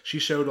interviews. She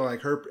showed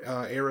like her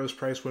Eros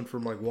price went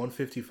from like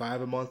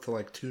 $155 a month to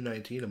like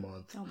 $219 a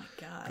month. Oh my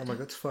god! I'm like,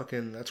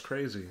 that's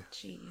crazy.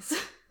 Jeez.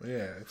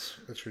 Yeah,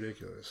 it's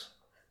ridiculous.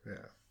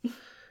 Yeah.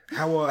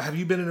 How have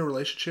you been in a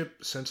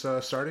relationship since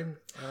starting?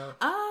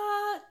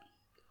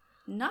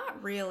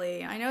 Not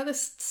really. I know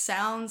this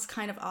sounds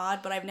kind of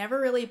odd, but I've never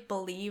really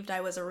believed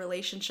I was a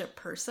relationship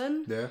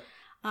person.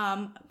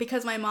 Yeah.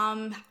 Because my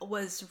mom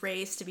was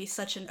raised to be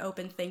such an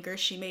open thinker,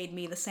 she made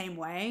me the same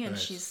way. And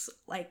she's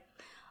like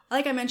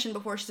I mentioned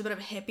before, she's a bit of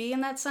a hippie in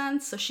that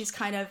sense. So she's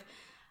kind of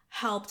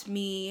helped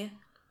me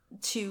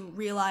to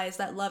realize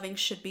that loving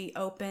should be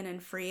open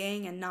and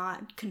freeing and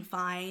not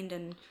confined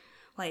and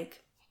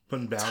like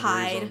putting boundaries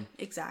tied. on.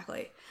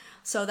 Exactly.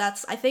 So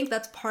I think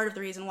that's part of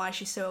the reason why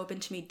she's so open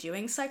to me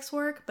doing sex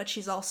work, but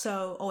she's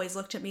also always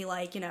looked at me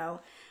like,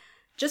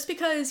 just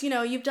because,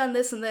 you've done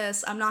this and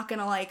this, I'm not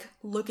gonna like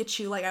look at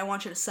you like I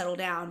want you to settle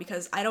down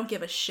because I don't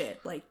give a shit.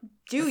 Like,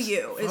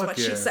 is what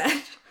she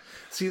said.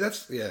 See,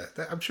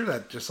 I'm sure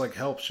that just like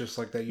helps, just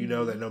like that,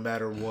 that no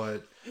matter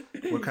what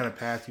kind of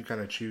path you kind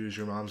of choose,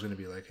 your mom's gonna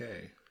be like,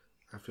 hey,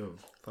 I feel,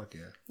 fuck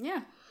yeah.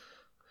 Yeah.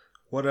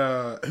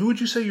 Who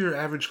would you say your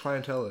average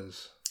clientele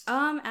is?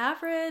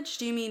 Average?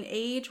 Do you mean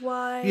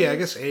age-wise? Yeah, I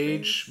guess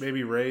age,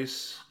 maybe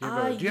race. Do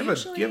you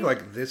have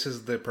like, this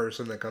is the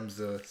person that comes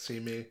to see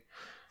me?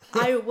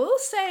 I will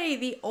say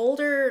the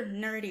older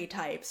nerdy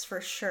types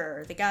for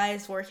sure. The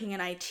guys working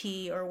in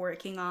IT or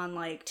working on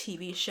like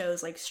TV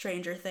shows like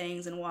Stranger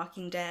Things and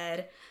Walking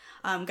Dead.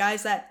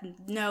 Guys that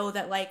know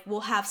that like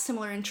we'll have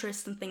similar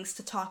interests and things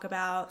to talk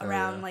about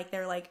around like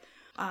they're like,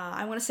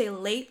 I want to say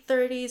late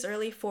 30s,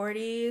 early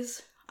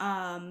 40s.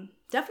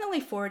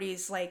 Definitely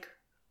 40s, like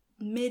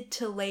mid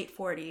to late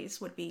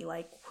 40s would be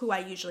like who I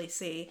usually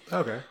see.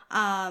 Okay.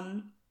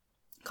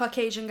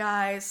 Caucasian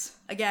guys,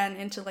 again,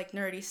 into like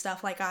nerdy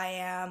stuff like I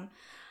am.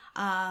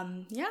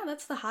 Yeah,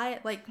 that's the high,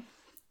 like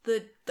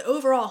the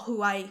overall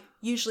who I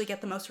usually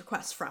get the most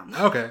requests from.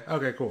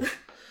 Okay, cool.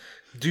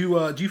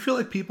 Do you feel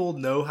like people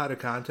know how to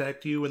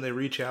contact you when they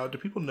reach out? Do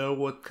people know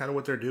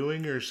what they're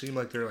doing, or seem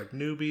like they're like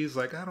newbies?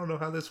 Like, I don't know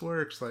how this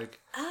works. Like,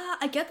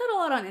 I get that a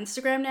lot on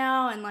Instagram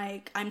now, and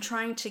like I'm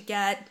trying to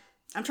get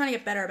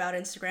better about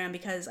Instagram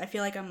because I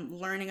feel like I'm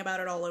learning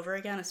about it all over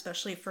again,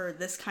 especially for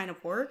this kind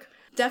of work.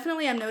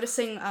 Definitely, I'm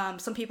noticing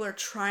some people are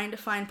trying to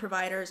find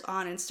providers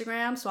on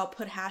Instagram, so I'll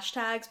put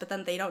hashtags, but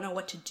then they don't know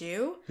what to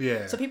do.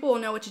 Yeah. So people will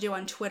know what to do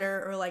on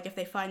Twitter, or like if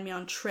they find me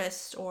on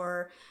Tryst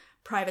or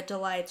Private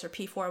Delights or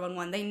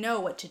P411, they know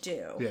what to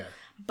do. Yeah.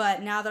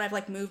 But now that I've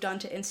like moved on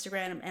to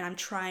Instagram and I'm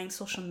trying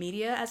social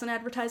media as an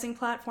advertising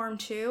platform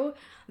too,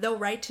 they'll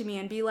write to me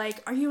and be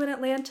like, are you in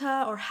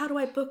Atlanta? Or how do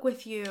I book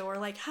with you? Or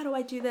like, how do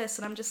I do this?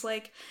 And I'm just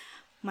like,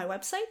 my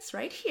website's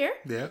right here.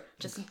 Yeah.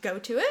 Just go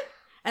to it.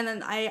 And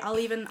then I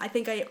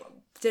think I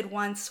did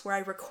once where I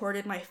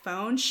recorded my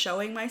phone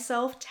showing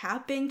myself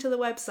tapping to the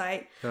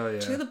website,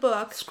 to the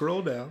book.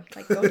 Scroll down.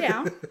 Like go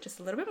down just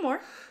a little bit more.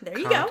 There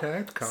you go.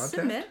 Contact.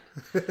 Submit.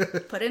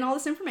 Put in all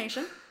this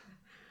information.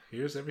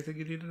 Here's everything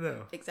you need to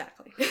know.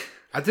 Exactly.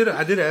 I did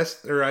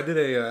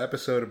a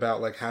episode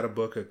about like how to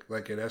book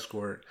an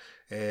escort,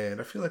 and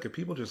I feel like if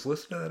people just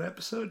listen to that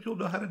episode, you'll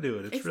know how to do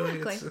it. It's really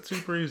it's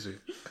super easy.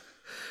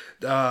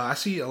 I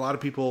see a lot of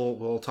people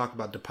will talk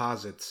about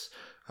deposits.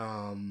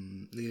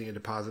 Needing a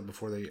deposit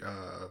before they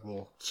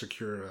will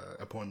secure an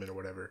appointment or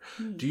whatever.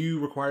 Do you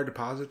require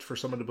deposits for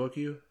someone to book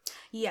you?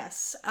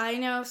 Yes. I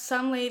know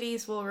some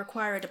ladies will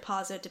require a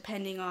deposit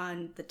depending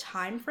on the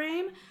time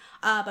frame.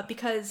 But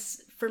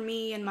because for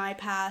me in my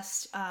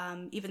past,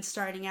 even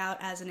starting out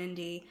as an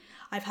indie,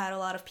 I've had a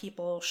lot of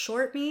people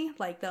short me.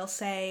 Like they'll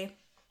say,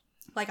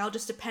 like I'll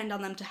just depend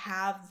on them to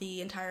have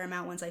the entire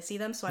amount once I see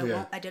them. So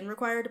I didn't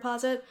require a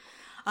deposit.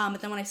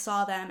 But then when I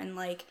saw them and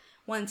like,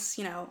 once,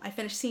 I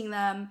finished seeing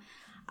them,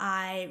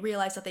 I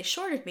realized that they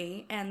shorted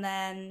me, and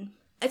then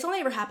it's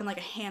only ever happened like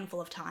a handful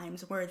of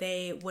times where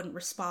they wouldn't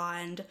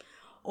respond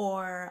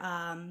or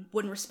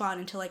wouldn't respond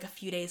until like a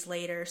few days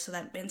later, so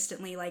that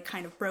instantly like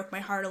kind of broke my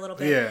heart a little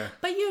bit. Yeah.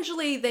 But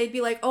usually they'd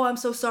be like, oh, I'm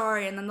so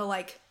sorry, and then they'll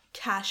like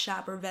Cash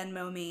App or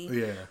Venmo me.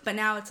 Yeah. But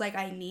now it's like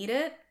I need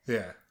it.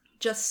 Yeah.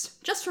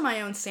 Just for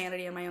my own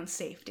sanity and my own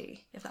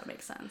safety, if that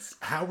makes sense.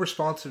 How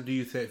responsive do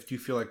you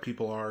feel like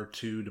people are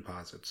to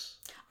deposits?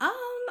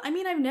 I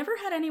mean, I've never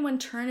had anyone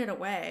turn it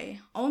away.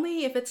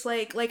 Only if it's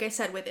like I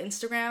said, with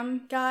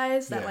Instagram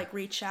guys that like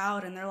reach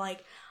out and they're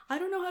like, I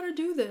don't know how to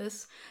do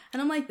this.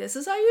 And I'm like, this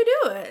is how you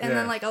do it. And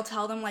then like I'll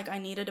tell them like I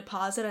need a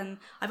deposit, and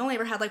I've only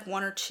ever had like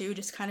one or two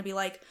just kind of be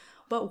like,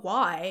 but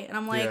why? And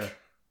I'm like,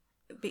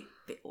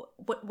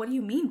 what do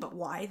you mean, but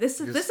why? This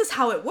is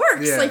how it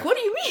works. Yeah. Like, what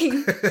do you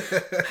mean?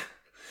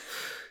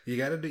 You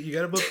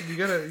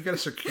gotta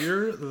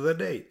secure the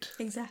date.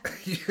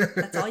 Exactly.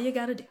 That's all you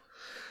gotta do.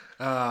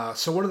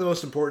 So one of the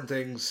most important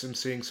things in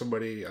seeing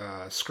somebody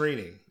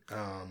screening,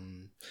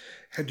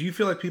 do you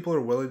feel like people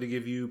are willing to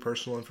give you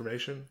personal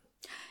information?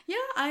 Yeah,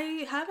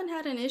 I haven't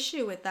had an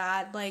issue with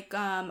that. Like,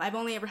 I've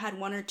only ever had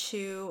one or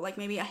two, like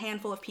maybe a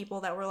handful of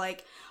people that were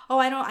like, oh,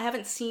 I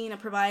haven't seen a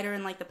provider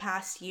in like the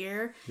past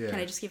year. Yeah. Can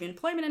I just give you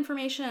employment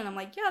information? And I'm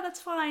like, yeah,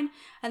 that's fine.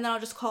 And then I'll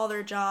just call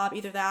their job,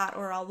 either that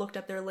or I'll look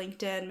up their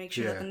LinkedIn, make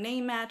sure that the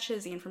name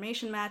matches, the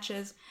information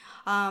matches.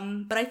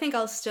 But I think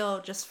I'll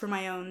still, just for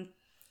my own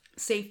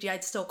safety,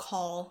 I'd still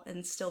call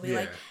and still be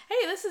like,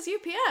 hey, this is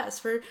UPS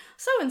for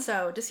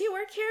so-and-so. Does he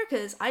work here?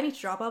 Because I need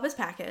to drop off his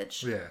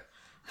package. Yeah.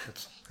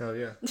 Hell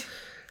yeah.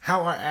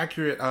 How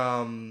accurate,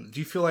 do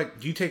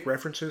you take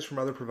references from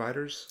other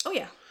providers? Oh,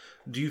 yeah.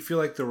 Do you feel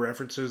like the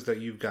references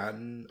that you've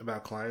gotten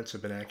about clients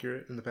have been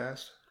accurate in the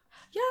past?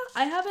 Yeah,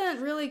 I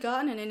haven't really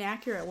gotten an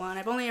inaccurate one.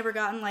 I've only ever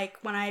gotten like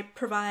when I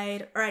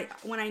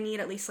need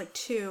at least like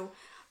two,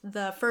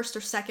 the first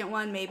or second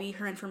one, maybe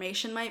her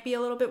information might be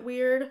a little bit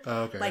weird.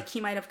 Oh, okay. Like he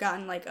might have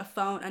gotten like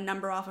a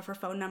number off of her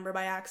phone number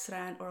by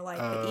accident, or like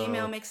the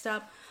email mixed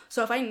up.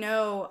 So if I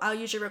know, I'll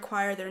usually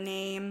require their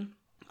name,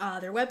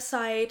 their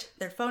website,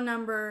 their phone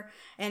number,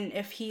 and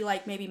if he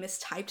like maybe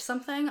mistyped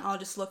something, I'll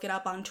just look it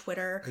up on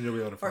Twitter. And you'll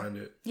be able to find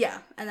it. Yeah,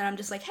 and then I'm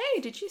just like, hey,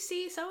 did you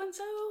see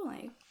so-and-so?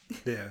 Like,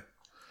 yeah.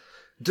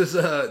 Does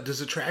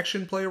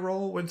attraction play a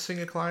role when seeing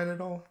a client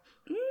at all?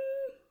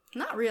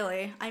 Not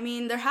really. I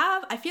mean,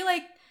 I feel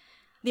like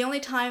the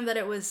only time that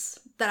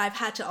I've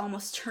had to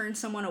almost turn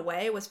someone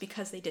away was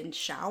because they didn't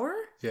shower.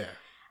 Yeah.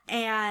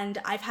 And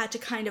I had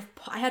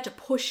to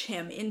push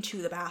him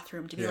into the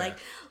bathroom to be like,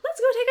 let's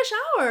go take a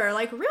shower,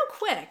 like real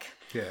quick.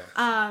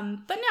 Yeah.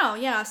 But no,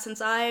 yeah, since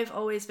I've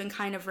always been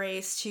kind of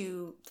raised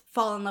to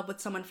fall in love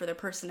with someone for their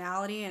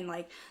personality and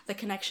like the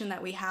connection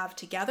that we have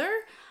together,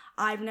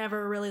 I've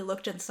never really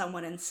looked at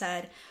someone and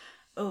said,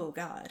 oh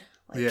God.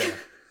 Like, yeah.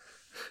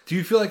 Do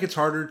you feel like it's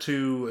harder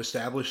to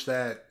establish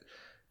that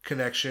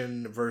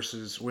connection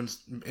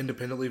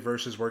independently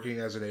versus working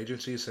as an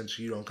agency, since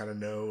you don't kind of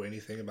know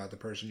anything about the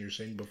person you're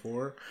seeing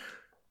before?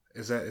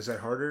 Is that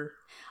harder?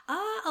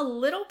 A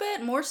little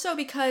bit more so,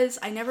 because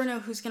I never know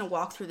who's going to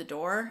walk through the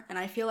door, and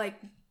I feel like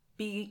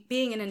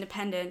being an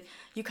independent,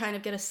 you kind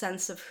of get a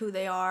sense of who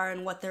they are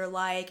and what they're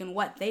like and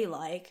what they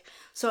like.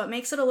 So it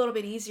makes it a little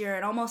bit easier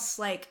and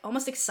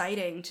almost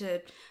exciting to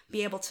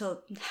be able to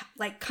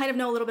like kind of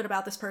know a little bit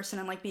about this person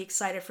and like be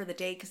excited for the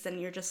date, because then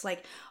you're just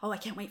like, oh, I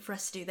can't wait for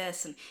us to do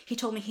this, and he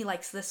told me he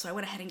likes this, so I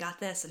went ahead and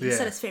got this, and he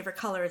said his favorite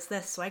color is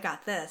this, so I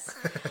got this.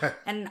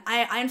 And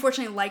I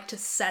unfortunately like to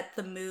set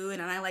the mood,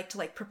 and I like to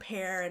like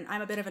prepare, and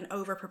I'm a bit of an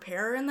over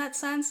preparer in that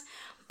sense.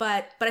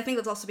 But I think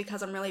that's also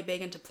because I'm really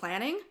big into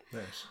planning.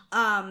 Nice.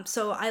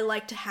 So I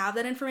like to have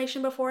that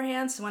information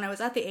beforehand. So when I was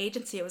at the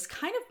agency, it was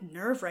kind of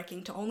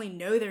nerve-wracking to only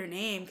know their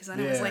name, because then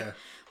it was like,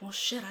 well,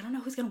 shit, I don't know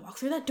who's gonna walk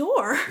through that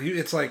door.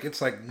 It's like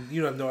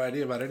you have no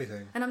idea about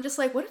anything. And I'm just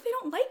like, what if they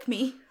don't like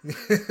me?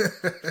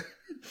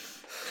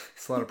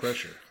 It's a lot of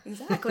pressure.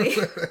 Exactly.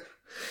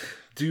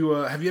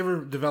 Have you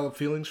ever developed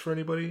feelings for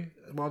anybody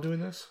while doing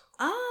this?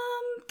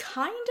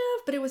 Kind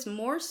of, but it was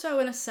more so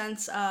in a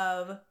sense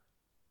of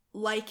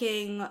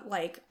liking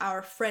like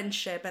our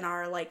friendship and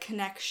our like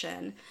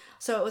connection.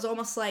 So it was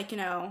almost like,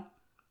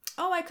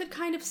 I could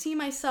kind of see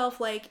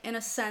myself like in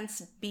a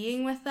sense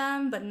being with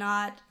them, but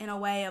not in a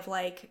way of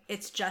like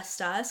it's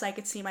just us. I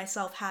could see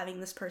myself having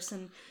this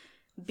person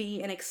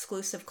be an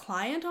exclusive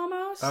client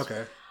almost.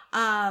 Okay. But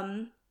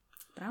I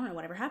don't know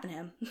whatever happened to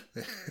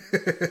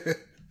him.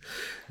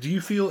 Do you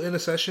feel in a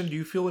session,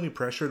 any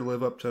pressure to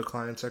live up to a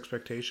client's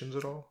expectations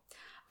at all?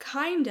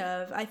 Kind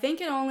of. I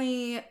think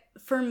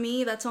for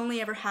me, that's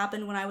only ever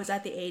happened when I was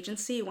at the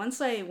agency.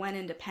 Once I went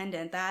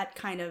independent, that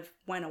kind of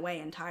went away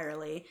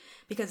entirely.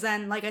 Because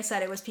then, like I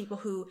said, it was people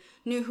who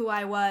knew who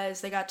I was.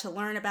 They got to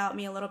learn about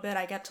me a little bit.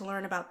 I got to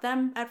learn about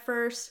them at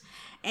first.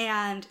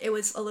 And it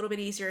was a little bit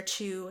easier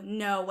to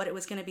know what it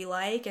was going to be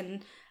like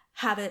and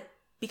have it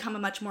become a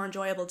much more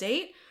enjoyable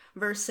date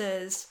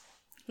versus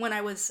when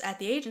I was at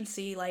the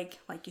agency, like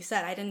you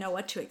said, I didn't know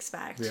what to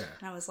expect. Yeah.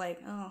 And I was like,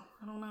 oh,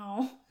 I don't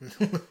know.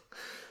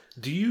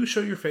 Do you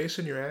show your face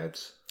in your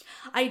ads?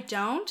 I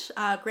don't.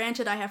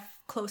 Granted, I have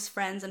close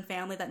friends and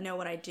family that know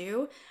what I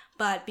do,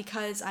 but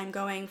because I'm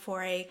going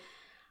for a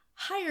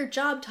higher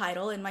job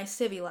title in my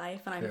civvy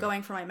life and I'm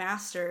going for my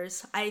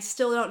master's, I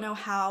still don't know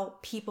how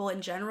people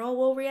in general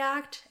will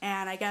react.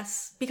 And I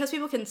guess because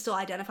people can still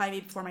identify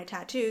me for my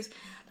tattoos,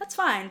 that's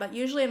fine. But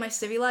usually in my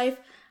civvy life,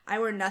 I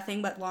wear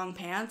nothing but long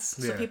pants,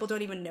 so people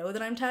don't even know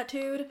that I'm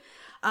tattooed.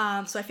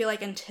 So I feel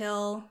like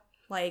until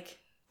like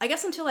I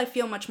guess until I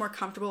feel much more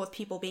comfortable with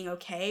people being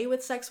okay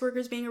with sex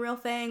workers being a real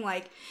thing,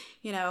 like,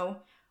 you know,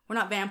 we're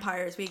not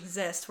vampires, we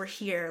exist, we're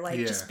here, like,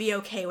 just be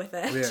okay with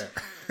it.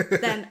 Yeah.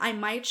 Then I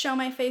might show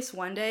my face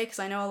one day, because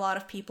I know a lot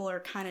of people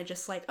are kind of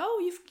just like,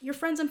 oh, your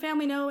friends and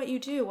family know what you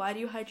do, why do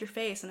you hide your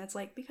face? And it's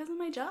like, because of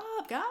my job,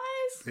 guys.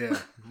 Yeah,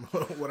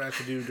 what I have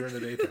to do during the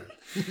daytime.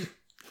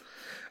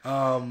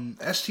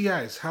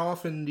 STIs, how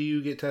often do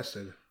you get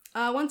tested?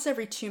 Once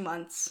every 2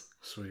 months.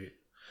 Sweet.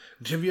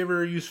 Have you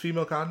ever used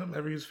female condom?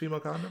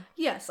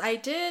 Yes, I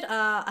did,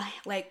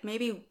 like,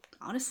 maybe,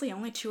 honestly,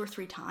 only 2 or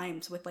 3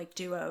 times with, like,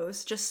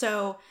 duos, just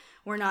so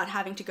we're not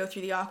having to go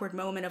through the awkward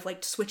moment of,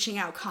 like, switching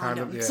out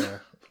condoms.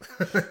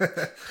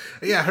 Yeah.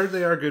 Yeah, I heard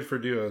they are good for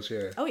duos,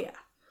 yeah. Oh, yeah.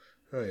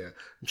 Oh, yeah.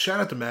 Shout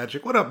out to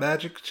Magic. What up,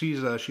 Magic? She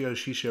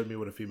showed me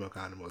what a female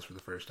condom was for the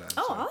first time.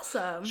 Oh,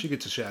 awesome. She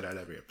gets a shout out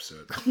every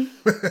episode.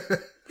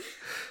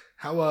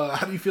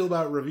 How do you feel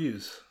about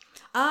reviews?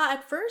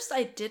 At first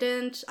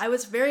I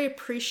was very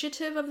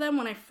appreciative of them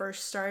when I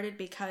first started,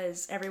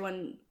 because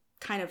everyone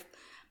kind of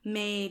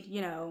made,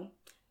 you know,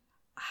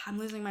 I'm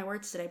losing my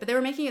words today, but they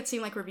were making it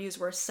seem like reviews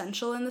were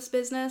essential in this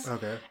business.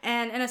 Okay.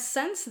 And in a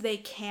sense they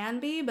can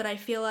be, but I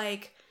felt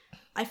like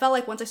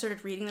once I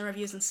started reading the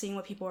reviews and seeing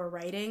what people were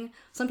writing,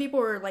 some people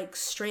were like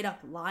straight up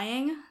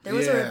lying. There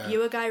was a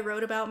review a guy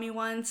wrote about me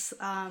once.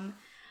 And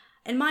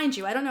mind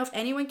you, I don't know if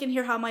anyone can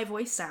hear how my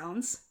voice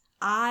sounds.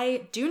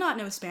 I do not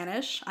know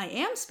Spanish. I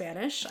am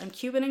Spanish. I'm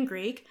Cuban and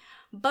Greek.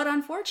 But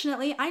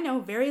unfortunately, I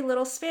know very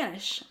little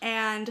Spanish.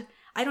 And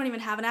I don't even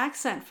have an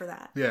accent for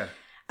that. Yeah.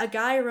 A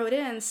guy wrote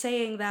in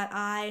saying that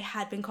I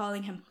had been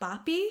calling him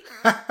papi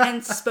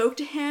and spoke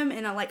to him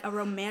in a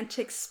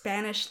romantic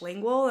Spanish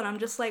lingual. And I'm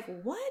just like,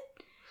 what?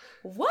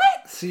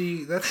 What?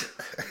 See, that's...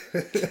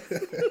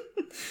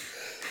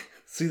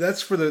 See,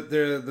 that's for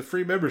the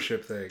free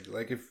membership thing.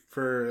 Like, if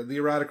for the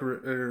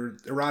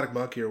erotic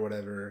monkey or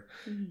whatever,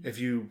 if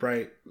you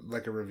write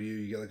like a review,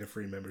 you get like a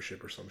free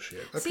membership or some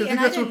shit. I think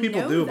that's what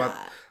people do.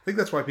 I think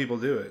that's why people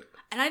do it.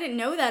 And I didn't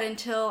know that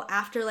until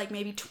after like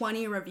maybe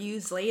 20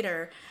 reviews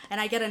later,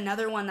 and I get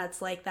another one that's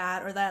like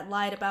that, or that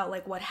lied about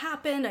like what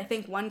happened. I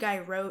think one guy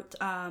wrote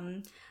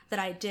that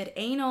I did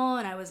anal,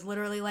 and I was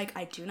literally like,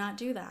 I do not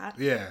do that.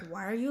 Yeah.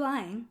 Why are you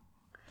lying?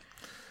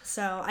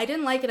 So I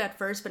didn't like it at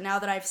first, but now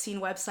that I've seen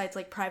websites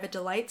like Private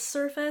Delights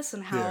surface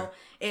and how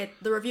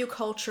the review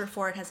culture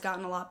for it has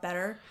gotten a lot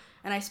better.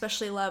 And I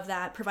especially love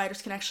that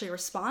providers can actually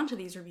respond to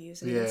these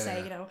reviews and even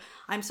say, you know,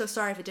 I'm so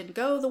sorry if it didn't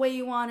go the way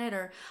you wanted,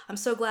 or I'm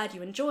so glad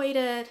you enjoyed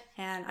it.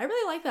 And I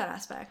really like that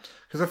aspect.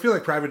 Because I feel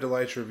like Private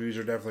Delights reviews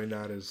are definitely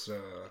not as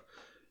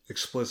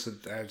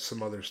explicit as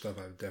some other stuff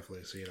I've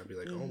definitely seen. I'd be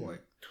like, oh my,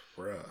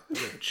 bruh, you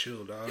gotta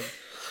chill, dog.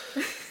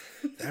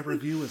 That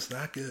review is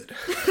not good.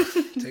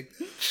 Take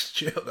that. Just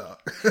chill, dog.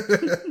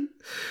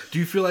 Do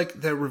you feel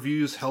like that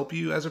reviews help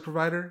you as a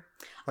provider?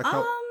 Like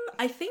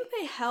I think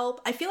they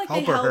help. I feel like help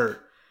they help. Or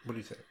hurt? What do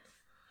you think?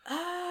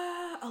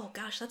 Oh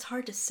gosh, that's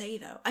hard to say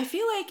though. I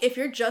feel like if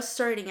you're just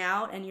starting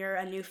out and you're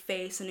a new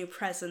face, a new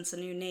presence, a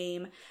new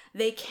name,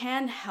 they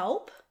can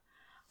help.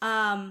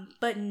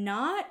 But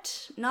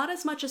not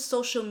as much as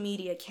social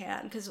media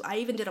can, because I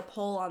even did a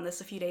poll on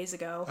this a few days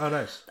ago. Oh,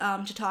 nice.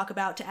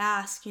 To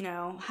ask, you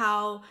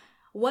know,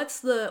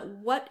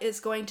 what is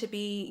going to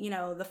be, you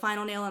know, the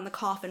final nail in the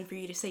coffin for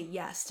you to say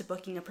yes to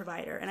booking a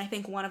provider. And I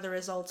think one of the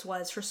results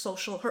was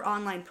her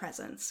online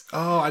presence.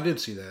 Oh, I did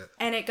see that.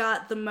 And it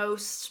got the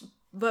most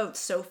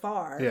votes so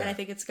far. Yeah. And I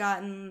think it's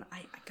gotten,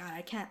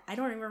 I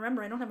don't even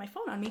remember. I don't have my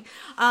phone on me.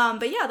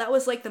 But yeah, that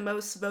was like the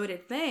most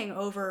voted thing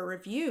over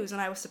reviews.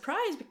 And I was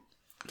surprised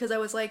because I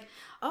was like,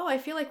 oh, I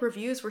feel like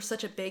reviews were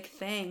such a big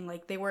thing.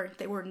 Like they were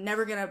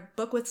never going to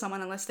book with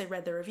someone unless they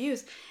read the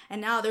reviews.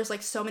 And now there's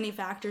like so many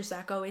factors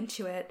that go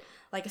into it,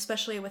 like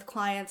especially with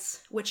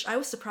clients, which I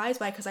was surprised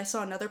by because I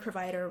saw another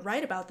provider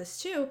write about this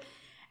too.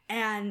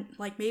 And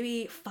like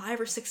maybe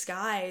 5 or 6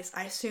 guys,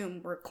 I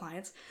assume were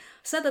clients,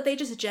 said that they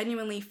just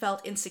genuinely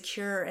felt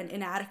insecure and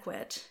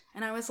inadequate.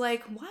 And I was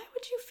like, why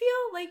would you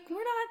feel like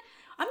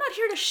I'm not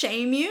here to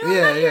shame you.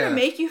 I'm not here to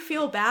make you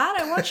feel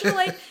bad. I want you to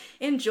like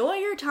enjoy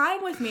your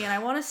time with me, and I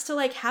want us to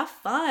like have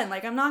fun.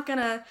 Like I'm not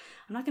gonna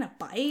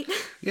bite.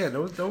 Yeah,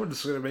 no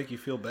one's gonna make you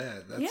feel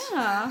bad.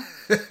 Yeah.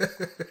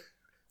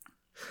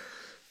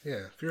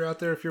 Yeah, if you're out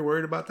there, if you're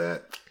worried about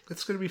that,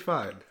 it's gonna be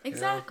fine.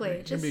 Exactly. You know?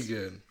 It's gonna be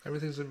good.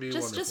 Everything's gonna be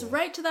wonderful. Just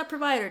write to that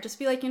provider. Just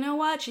be like, you know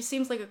what? She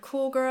seems like a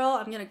cool girl.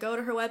 I'm gonna go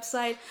to her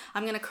website.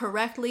 I'm gonna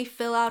correctly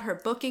fill out her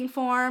booking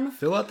form.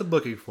 Fill out the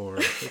booking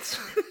form.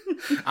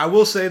 I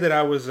will say that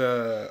I was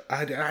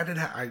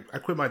I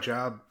quit my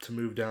job to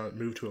move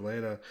to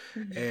Atlanta,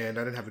 and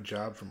I didn't have a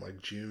job from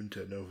like June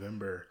to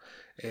November.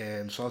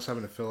 And so I was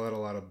having to fill out a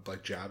lot of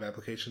like job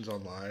applications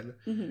online.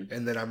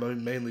 And then I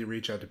mainly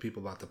reach out to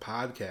people about the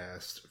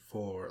podcast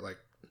for like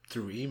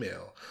through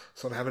email.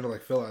 So I'm having to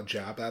like fill out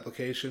job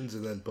applications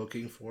and then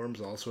booking forms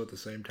also at the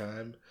same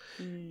time.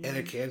 And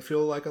it can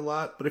feel like a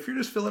lot, but if you're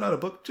just filling out a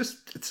book,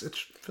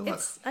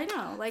 I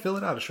know, like fill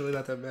it out. It's really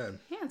not that bad.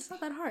 Yeah, it's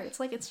not that hard.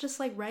 It's just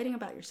like writing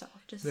about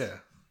yourself. Yeah.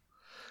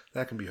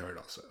 That can be hard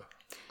also.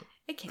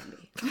 It can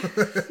be.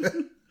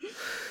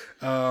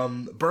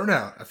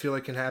 Burnout, I feel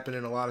like can happen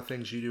in a lot of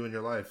things you do in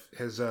your life.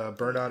 Has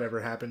burnout ever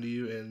happened to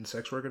you in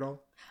sex work at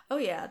all? Oh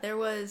yeah, there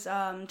was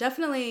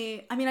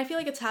definitely, I mean, I feel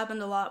like it's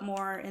happened a lot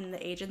more in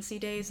the agency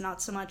days,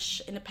 not so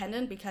much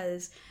independent,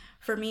 because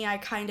for me, I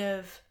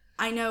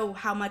know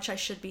how much I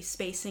should be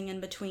spacing in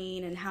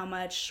between and how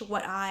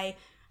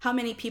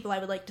many people I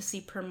would like to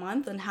see per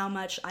month and how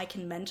much I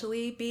can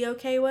mentally be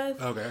okay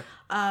with. Okay.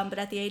 But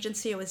at the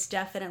agency,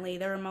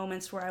 there were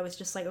moments where I was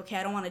just like, okay,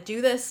 I don't want to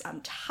do this.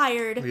 I'm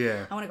tired.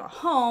 Yeah. I want to go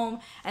home.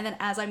 And then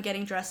as I'm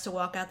getting dressed to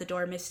walk out the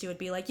door, Misty would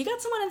be like, you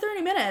got someone in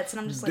 30 minutes. And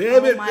I'm just like,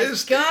 Damn it, my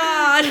Misty.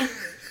 God.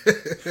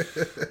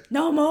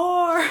 No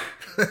more.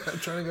 I'm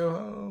trying to go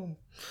home.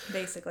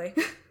 Basically.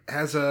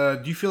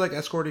 Do you feel like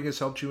escorting has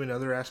helped you in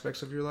other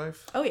aspects of your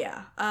life? Oh,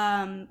 yeah.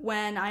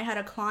 When I had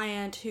a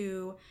client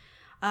who,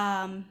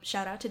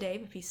 shout out to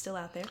Dave if he's still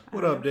out there.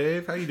 What up,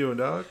 Dave? How you doing,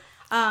 dog?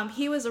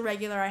 He was a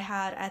regular I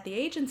had at the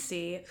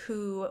agency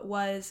who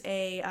was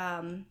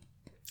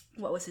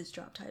what was his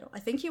job title? I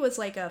think he was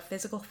like a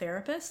physical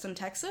therapist in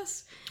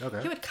Texas.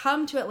 Okay. He would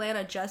come to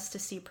Atlanta just to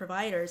see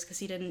providers because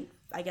he didn't,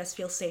 I guess,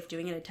 feel safe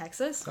doing it in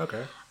Texas.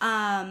 Okay.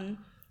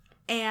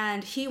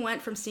 And he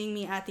went from seeing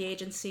me at the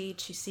agency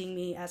to seeing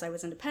me as I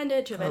was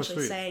independent to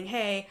eventually saying,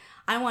 hey,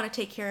 I want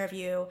to take care of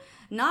you.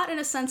 Not in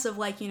a sense of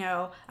like,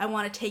 I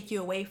want to take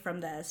you away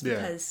from this,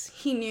 because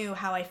he knew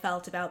how I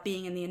felt about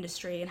being in the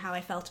industry and how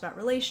I felt about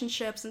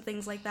relationships and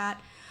things like that.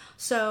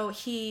 So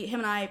him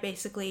and I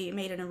basically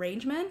made an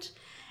arrangement.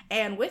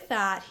 And with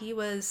that, we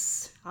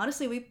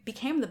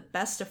became the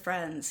best of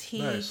friends.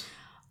 He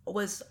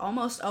was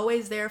almost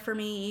always there for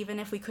me, even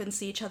if we couldn't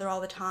see each other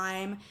all the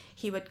time.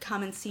 He would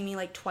come and see me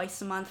like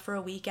twice a month for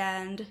a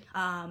weekend.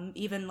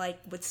 Even like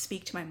would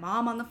speak to my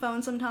mom on the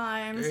phone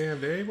sometimes.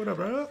 Damn, Dave, what up,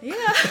 bro?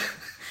 Yeah.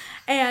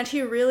 And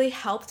he really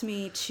helped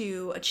me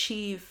to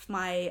achieve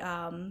my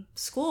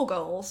school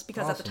goals,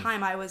 because at the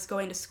time I was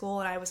going to school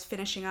and I was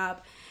finishing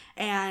up,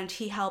 and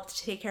he helped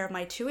take care of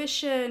my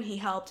tuition. He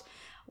helped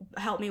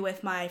me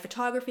with my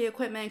photography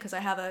equipment because I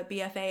have a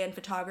BFA in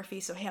photography,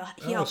 so he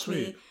helped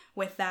me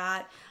with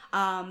that.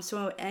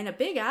 So in a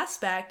big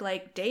aspect,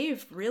 like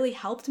Dave really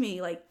helped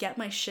me like get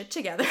my shit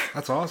together.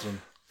 That's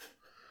awesome.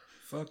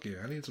 Fuck yeah,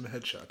 I need some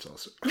headshots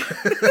also.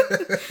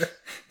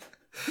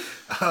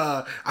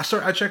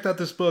 I checked out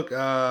this book,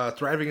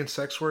 Thriving in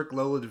Sex Work.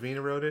 Lola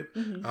Davina wrote it.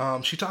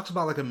 Mm-hmm. She talks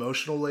about like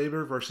emotional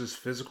labor versus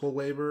physical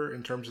labor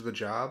in terms of the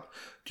job.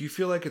 Do you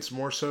feel like it's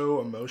more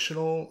so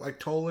emotional, like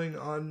tolling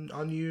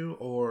on you,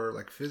 or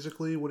like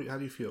physically? How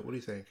do you feel? What do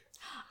you think?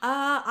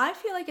 I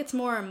feel like it's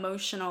more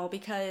emotional,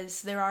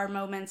 because there are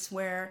moments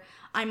where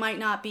I might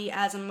not be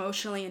as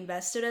emotionally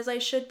invested as I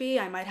should be.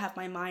 I might have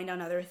my mind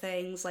on other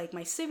things, like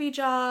my civvy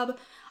job,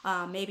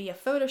 maybe a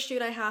photo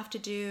shoot I have to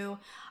do,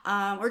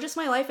 or just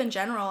my life in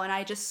general. And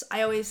I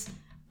always,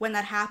 when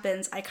that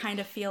happens, I kind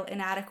of feel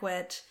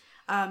inadequate,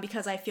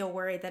 because I feel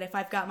worried that if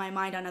I've got my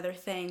mind on other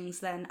things,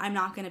 then I'm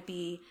not going to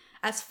be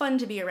as fun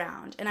to be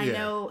around. And I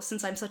know,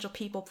 since I'm such a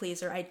people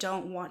pleaser, I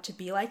don't want to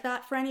be like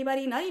that for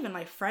anybody, not even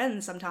my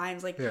friends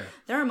sometimes. Like,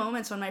 there are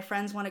moments when my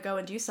friends want to go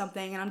and do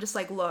something, and I'm just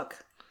like, look,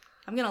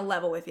 I'm going to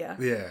level with you.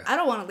 Yeah. I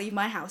don't want to leave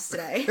my house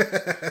today.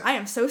 I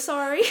am so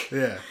sorry.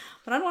 Yeah.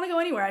 But I don't want to go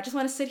anywhere. I just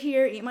want to sit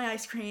here, eat my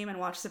ice cream, and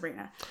watch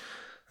Sabrina.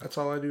 That's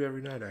all I do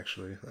every night,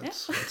 actually.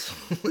 That's...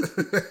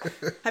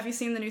 Have you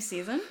seen the new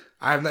season?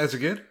 I have not. Is it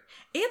good?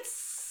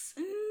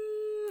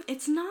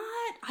 It's not.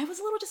 I was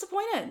a little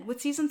disappointed with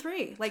season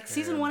 3. Like,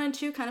 season 1 and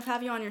 2 kind of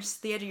have you on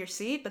the edge of your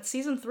seat, but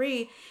season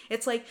 3,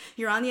 it's like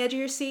you're on the edge of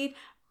your seat,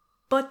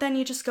 but then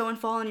you just go and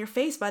fall on your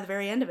face by the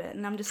very end of it.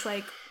 And I'm just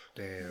like,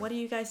 damn, what are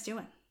you guys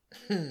doing?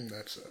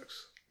 That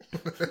sucks.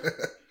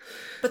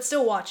 But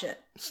still watch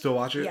it. Still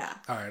watch it? Yeah.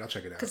 All right, I'll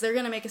check it out. Because they're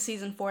going to make a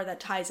season 4 that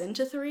ties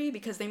into 3,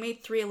 because they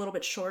made 3 a little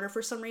bit shorter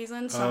for some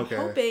reason. So I'm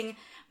hoping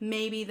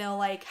maybe they'll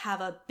like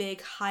have a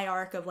big high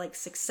arc of like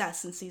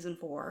success in season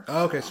 4.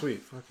 Oh, okay,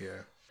 sweet. Fuck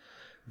yeah.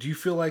 Do you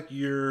feel like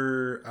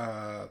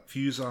your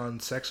views on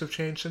sex have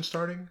changed since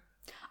starting?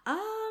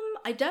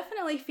 I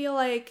definitely feel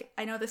like,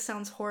 I know this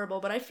sounds horrible,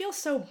 but I feel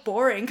so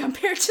boring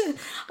compared to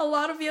a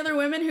lot of the other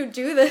women who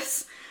do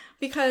this,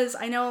 because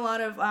I know a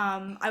lot of,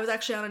 I was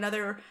actually on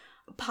another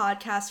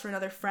podcast for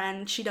another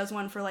friend. She does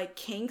one for like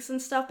kinks and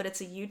stuff, but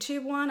it's a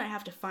YouTube one. I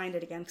have to find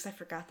it again because I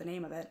forgot the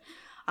name of it.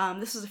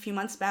 This was a few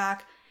months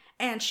back,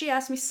 and she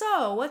asked me,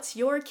 so what's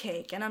your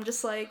kink? And I'm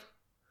just like,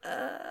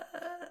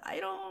 I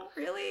don't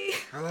really.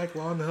 I like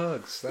long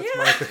hugs. That's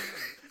my thing.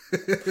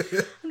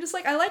 I'm just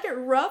like, I like it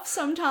rough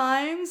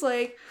sometimes.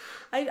 Like,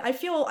 I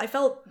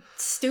felt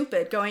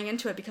stupid going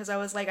into it, because I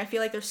was like, I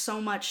feel like there's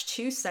so much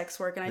to sex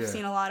work, and I've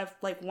seen a lot of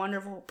like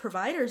wonderful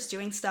providers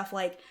doing stuff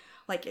like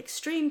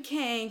extreme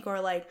kink,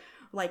 or like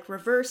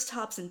reverse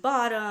tops and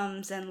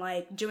bottoms, and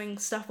like doing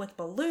stuff with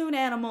balloon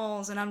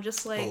animals, and I'm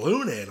just like,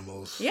 balloon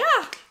animals? Yeah.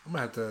 I'm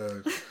gonna have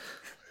to.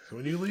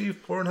 When you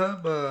leave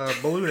Pornhub,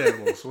 balloon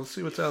animals. We'll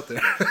see what's out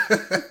there.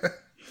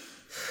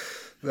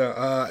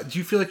 No, do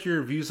you feel like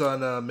your views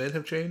on men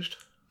have changed?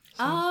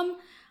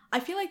 I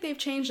feel like they've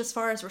changed as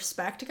far as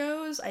respect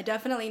goes. I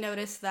definitely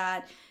noticed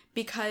that,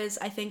 because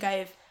I think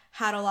I've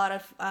had a lot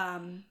of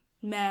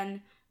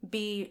men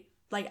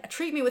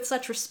treat me with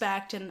such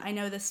respect, and I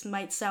know this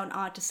might sound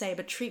odd to say,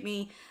 but treat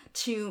me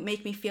to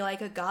make me feel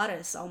like a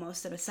goddess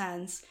almost in a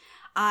sense.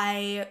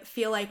 I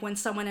feel like when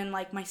someone in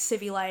like my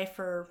civvy life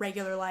or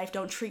regular life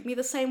don't treat me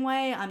the same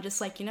way, I'm just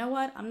like, you know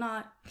what?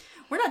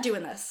 We're not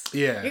doing this.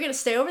 Yeah. You're going to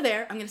stay over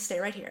there. I'm going to stay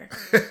right here.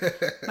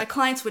 My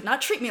clients would not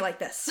treat me like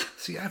this.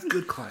 See, I have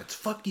good clients.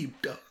 Fuck you,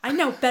 Doug. I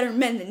know better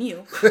men than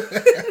you.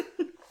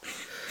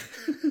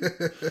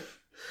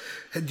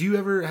 Do you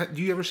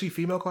ever see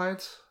female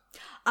clients?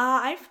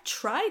 I've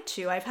tried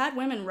to. I've had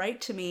women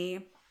write to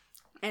me,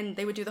 and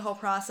they would do the whole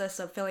process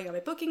of filling out a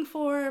booking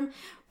form,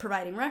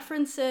 providing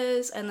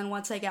references, and then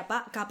once I got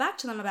back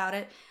to them about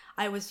it,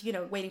 I was,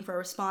 waiting for a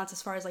response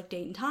as far as like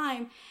date and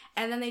time,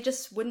 and then they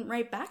just wouldn't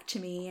write back to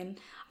me. And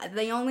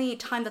the only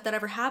time that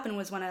ever happened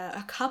was when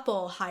a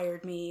couple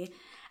hired me,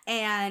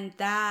 and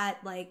that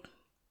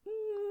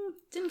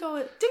didn't go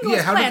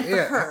as planned for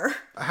her.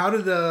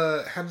 How'd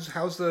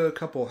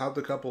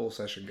the couple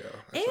session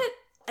go?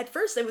 At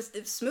first, it was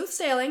smooth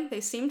sailing.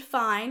 They seemed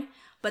fine.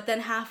 But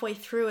then halfway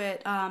through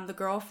it,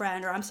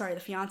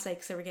 the fiance,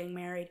 because they were getting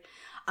married,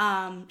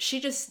 she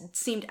just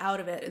seemed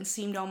out of it and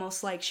seemed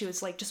almost like she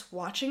was like just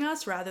watching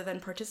us rather than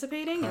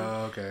participating.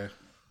 Oh, okay.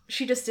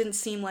 She just didn't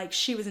seem like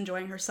she was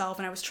enjoying herself,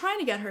 and I was trying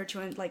to get her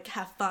to like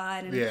have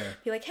fun and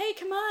be like, hey,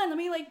 come on, let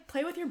me like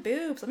play with your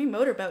boobs, let me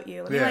motorboat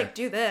you, let me like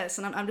do this,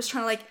 and I'm just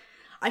trying to like,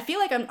 I feel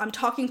like I'm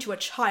talking to a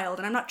child,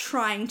 and I'm not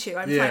trying to.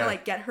 I'm trying to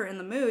like get her in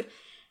the mood,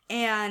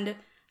 and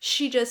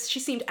she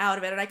seemed out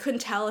of it, and I couldn't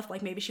tell if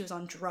like maybe she was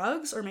on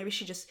drugs or maybe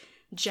she just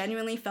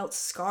genuinely felt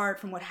scarred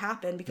from what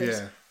happened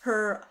because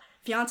her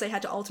fiance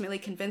had to ultimately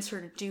convince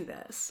her to do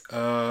this.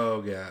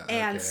 Oh, yeah.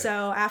 And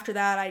so after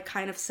that, I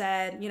kind of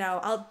said,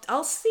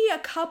 I'll see a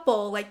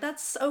couple, like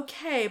that's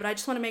okay, but I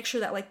just want to make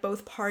sure that like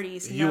both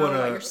parties know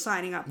what you're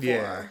signing up for.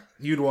 Yeah.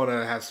 You'd want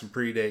to have some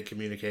pre-date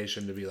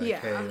communication to be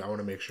like, hey, I want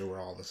to make sure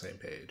we're all on the same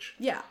page.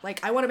 Yeah,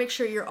 like I want to make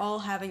sure you're all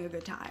having a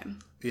good time.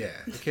 Yeah,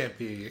 it can't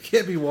be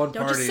one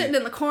Don't party. just sitting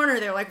in the corner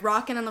there like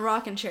rocking in the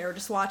rocking chair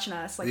just watching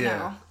us. Like,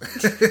 no.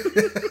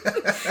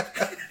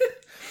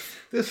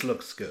 This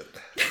looks good.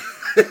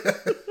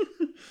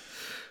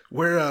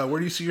 Where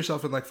do you see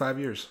yourself in like 5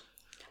 years?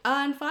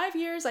 In 5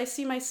 years, I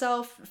see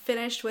myself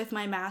finished with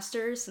my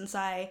master's, since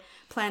I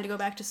plan to go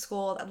back to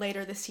school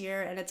later this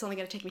year, and it's only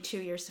going to take me 2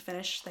 years to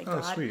finish, thank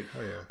God. Oh, sweet.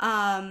 Oh, yeah.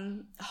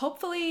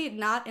 Hopefully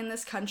not in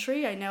this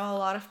country. I know a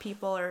lot of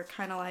people are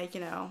kind of like,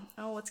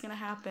 oh, what's going to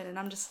happen? And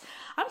I'm kind of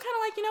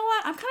like, you know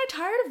what? I'm kind of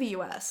tired of the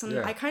U.S., and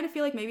I kind of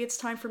feel like maybe it's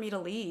time for me to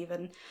leave.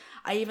 And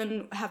I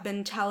even have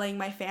been telling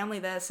my family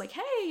this, like,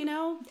 hey,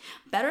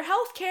 better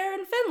healthcare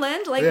in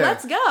Finland. Like,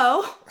 let's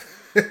go.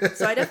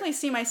 So I definitely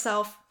see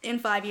myself in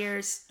 5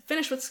 years,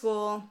 finished with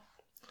school,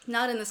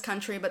 not in this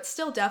country, but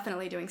still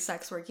definitely doing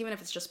sex work, even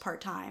if it's just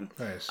part-time.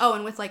 Nice. Oh,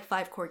 and with like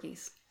 5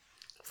 corgis.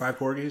 5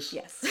 corgis?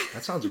 Yes.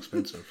 That sounds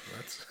expensive.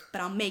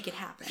 But I'll make it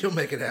happen. You'll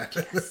make it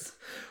happen. Yes.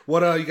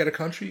 What, you got a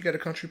country? You got a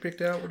country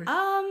picked out?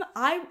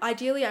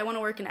 Ideally, I want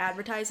to work in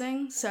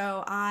advertising,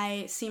 so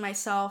I see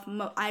myself,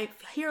 I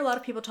hear a lot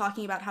of people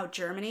talking about how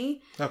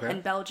Germany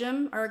and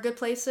Belgium are good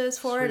places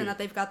for it, and that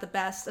they've got the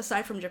best,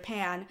 aside from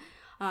Japan,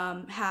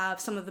 have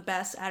some of the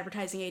best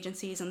advertising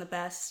agencies and the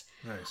best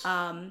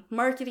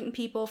marketing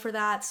people for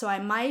that. So I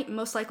might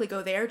most likely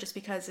go there just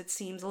because it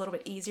seems a little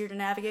bit easier to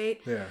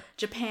navigate. Yeah.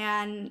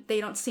 Japan,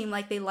 they don't seem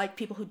like they like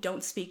people who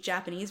don't speak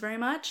Japanese very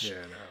much.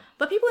 Yeah, no.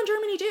 But people in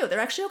Germany do. They're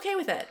actually okay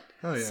with it.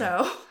 Oh, yeah.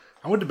 So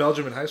I went to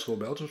Belgium in high school.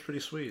 Belgium's pretty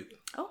sweet.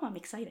 Oh, I'm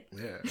excited.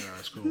 Yeah, no,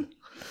 that's cool.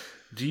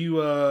 Do you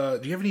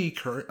have any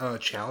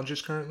current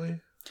challenges currently?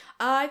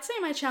 I'd say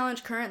my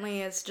challenge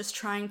currently is just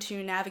trying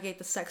to navigate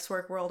the sex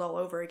work world all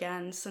over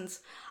again, since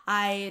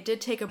I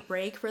did take a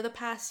break for the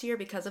past year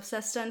because of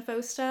SESTA and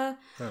FOSTA.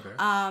 Okay.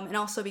 And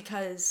also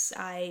because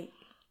I,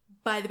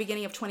 by the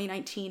beginning of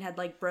 2019, had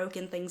like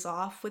broken things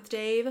off with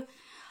Dave,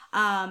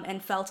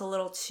 and felt a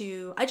little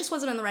too, I just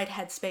wasn't in the right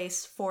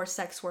headspace for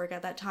sex work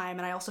at that time,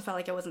 and I also felt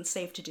like it wasn't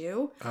safe to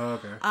do. Oh,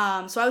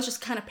 okay. So I was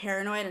just kind of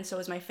paranoid, and so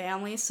was my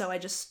family, so I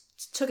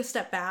just took a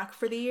step back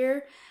for the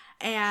year.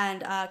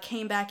 And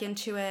came back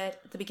into it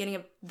at the beginning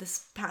of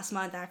this past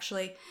month,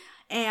 actually,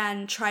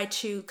 and tried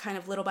to kind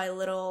of little by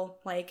little,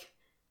 like,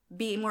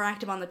 be more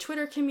active on the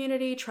Twitter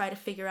community, try to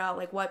figure out,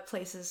 like, what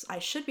places I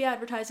should be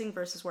advertising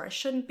versus where I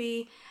shouldn't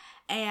be.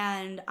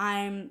 And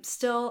I'm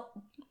still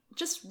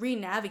just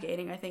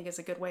re-navigating, I think, is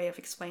a good way of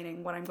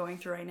explaining what I'm going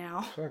through right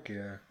now. Fuck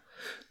yeah.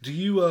 Do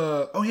you,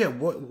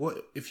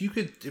 what, if you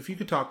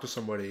could talk to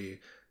somebody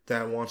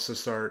that wants to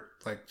start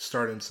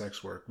in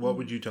sex work, what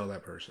would you tell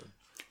that person?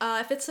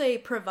 If it's a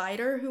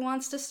provider who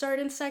wants to start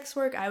in sex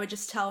work, I would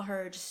just tell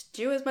her, just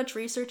do as much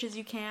research as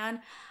you can.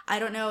 I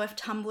don't know if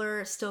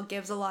Tumblr still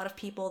gives a lot of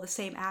people the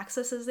same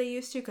access as they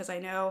used to, because I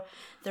know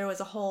there was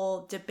a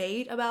whole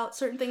debate about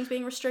certain things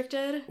being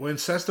restricted. When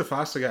SESTA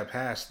FOSTA got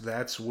passed,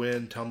 that's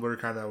when Tumblr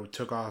kind of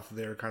took off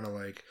their kind of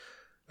like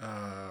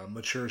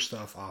mature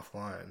stuff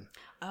offline.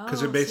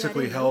 Because it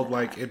basically held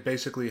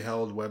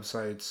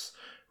websites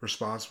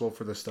responsible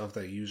for the stuff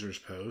that users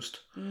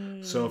post.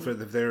 So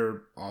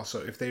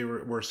if they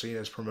were seen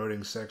as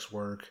promoting sex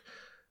work,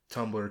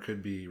 Tumblr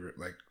could be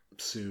like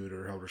sued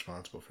or held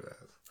responsible for that.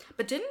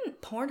 But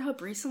didn't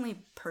Pornhub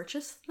recently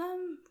purchase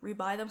them,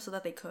 rebuy them so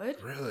that they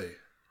could? Really?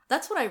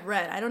 That's what I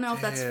read. I don't know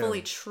if that's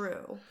fully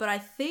true, but I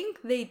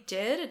think they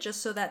did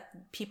just so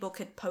that people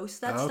could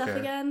post that stuff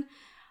again.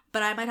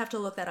 But I might have to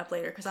look that up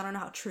later because I don't know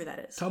how true that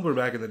is. Tumblr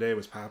back in the day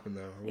was popping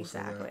though.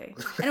 Exactly.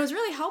 And it was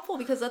really helpful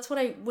because that's what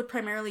I would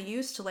primarily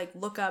use to like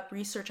look up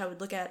research. I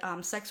would look at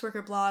sex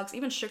worker blogs,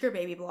 even sugar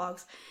baby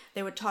blogs.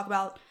 They would talk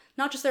about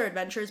not just their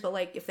adventures, but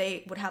like if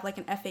they would have like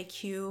an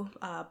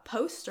FAQ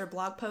post or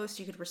blog post,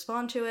 you could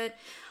respond to it.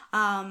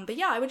 But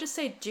yeah, I would just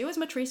say do as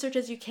much research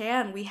as you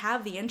can. We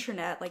have the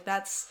internet. Like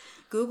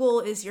Google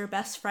is your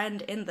best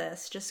friend in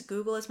this. Just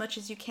Google as much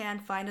as you can,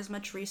 find as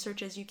much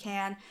research as you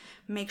can,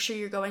 make sure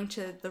you're going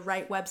to the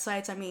right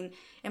websites. I mean,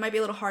 it might be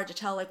a little hard to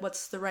tell like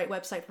what's the right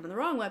website from the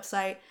wrong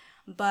website,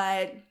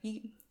 but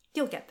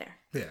you'll get there.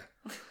 Yeah,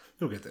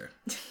 you'll get there.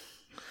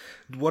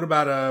 What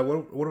about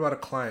a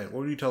client?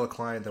 What would you tell a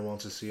client that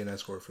wants to see an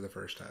escort for the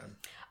first time?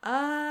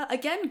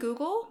 Again,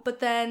 Google, but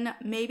then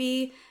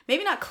maybe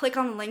not click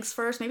on the links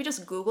first. Maybe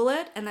just Google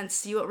it and then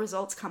see what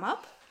results come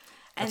up.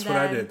 That's what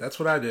I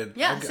did.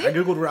 Yeah, I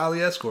Googled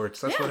Raleigh escorts.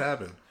 That's what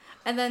happened.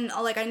 And then,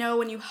 like, I know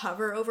when you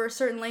hover over a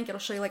certain link, it'll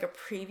show you, like, a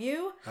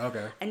preview.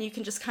 Okay. And you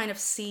can just kind of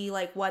see,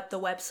 like, what the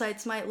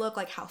websites might look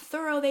like, how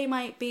thorough they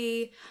might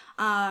be.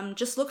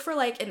 Just look for,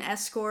 like, an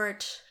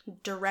escort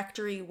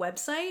directory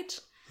website.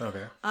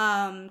 Okay.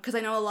 Because I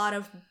know a lot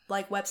of,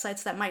 like,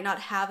 websites that might not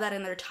have that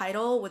in their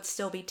title would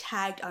still be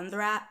tagged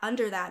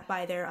under that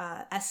by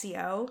their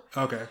SEO.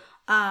 Okay.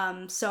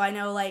 So I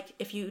know, like,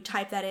 if you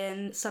type that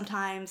in,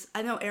 sometimes,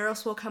 I know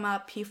Eros will come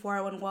up,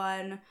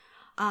 P411,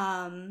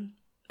 an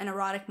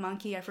Erotic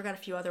Monkey, I forgot a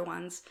few other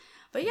ones.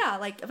 But yeah,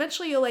 like,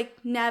 eventually you'll, like,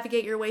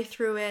 navigate your way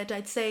through it.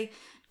 I'd say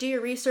do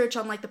your research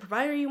on, like, the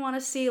provider you want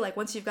to see. Like,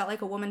 once you've got,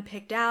 like, a woman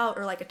picked out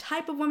or, like, a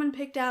type of woman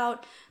picked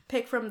out,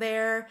 pick from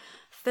there.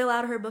 Fill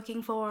out her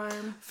booking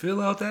form.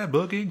 Fill out that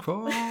booking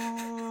form.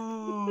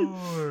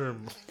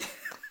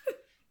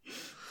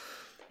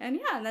 And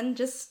yeah, and then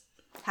just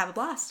have a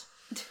blast.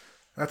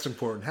 That's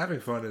important. Having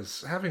fun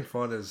is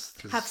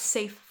have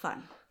safe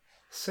fun.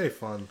 Safe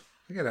fun.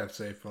 You gotta have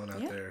safe fun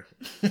out there.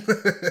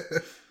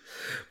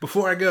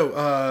 Before I go,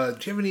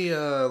 do you have any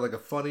like a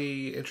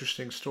funny,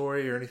 interesting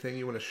story or anything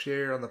you want to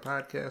share on the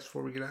podcast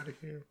before we get out of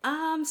here?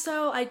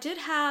 So I did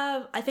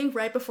have, I think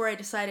right before I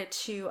decided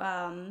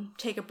to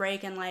take a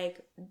break and like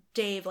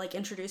Dave like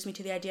introduced me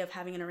to the idea of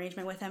having an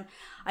arrangement with him,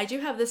 I do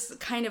have this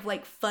kind of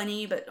like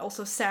funny but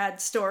also sad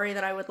story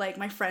that I would like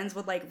my friends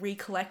would like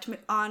recollect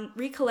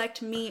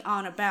me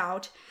on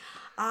about.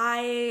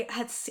 I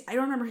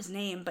don't remember his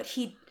name, but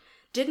he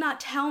did not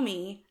tell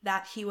me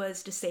that he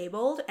was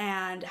disabled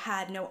and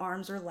had no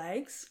arms or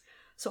legs,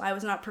 so I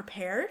was not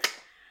prepared.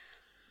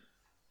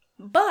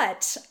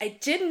 But I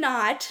didn't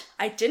ask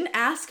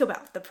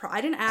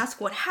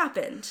what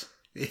happened.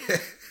 Yeah.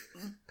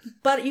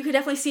 But you could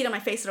definitely see it on my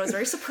face that I was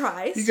very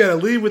surprised. You gotta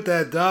leave with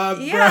that dog,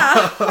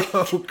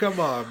 bro. Come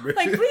on, man.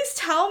 Like, please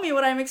tell me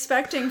what I'm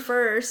expecting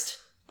first.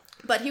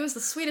 But he was the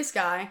sweetest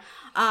guy.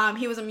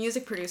 He was a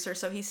music producer,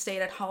 so he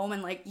stayed at home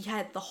and, like, he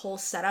had the whole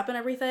setup and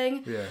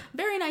everything. Yeah.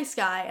 Very nice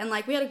guy. And,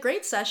 like, we had a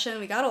great session.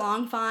 We got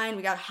along fine.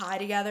 We got high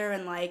together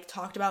and, like,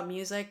 talked about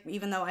music,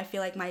 even though I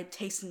feel like my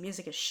taste in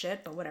music is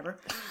shit, but whatever.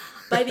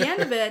 By the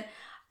end of it,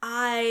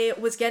 I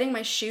was getting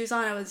my shoes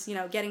on. I was,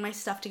 getting my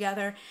stuff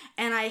together,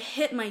 and I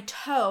hit my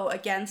toe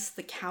against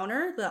the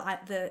counter,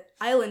 the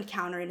island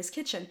counter in his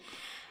kitchen.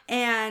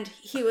 And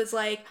he was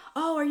like,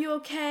 "Oh, are you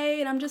okay?"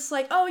 And I'm just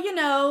like,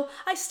 "Oh,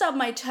 I stubbed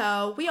my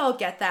toe. We all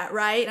get that,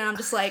 right?" And I'm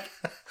just like,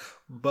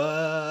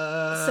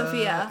 "But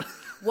Sophia,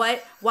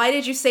 what? Why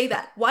did you say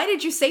that? Why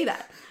did you say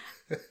that?"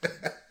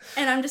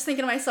 And I'm just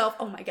thinking to myself,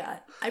 "Oh my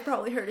God, I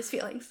probably hurt his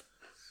feelings."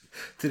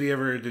 Did he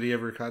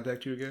ever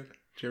contact you again?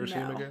 Did you ever see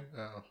him again?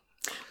 Oh.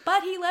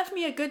 But he left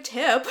me a good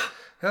tip.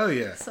 Hell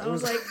yeah. So I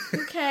was like,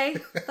 okay,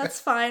 that's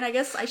fine. I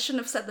guess I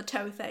shouldn't have said the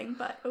toe thing,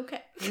 but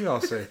okay. We all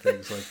say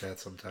things like that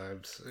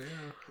sometimes.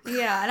 Yeah.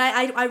 Yeah, and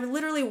I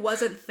literally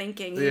wasn't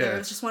thinking either. Yeah. It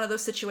was just one of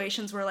those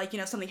situations where, like,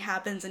 something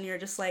happens and you're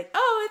just like,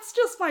 oh, it's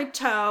just my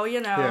toe,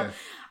 Yeah.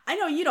 I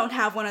know you don't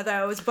have one of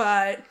those,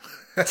 but...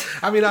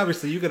 I mean,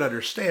 obviously, you can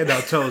understand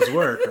how toes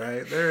work,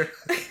 right?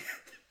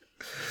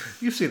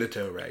 You see the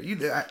toe, right?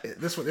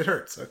 This one, it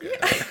hurts. Okay.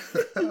 Yeah.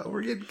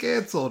 We're getting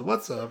canceled.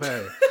 What's up?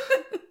 Hey.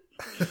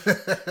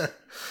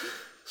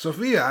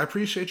 Sophia, I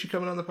appreciate you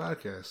coming on the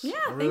podcast. Yeah,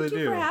 I really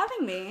thank you for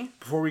having me.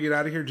 Before we get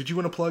out of here, did you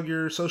want to plug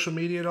your social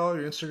media at all?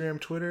 Your Instagram,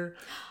 Twitter?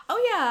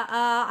 Oh, yeah.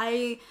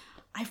 I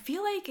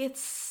feel like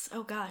it's...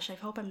 Oh, gosh. I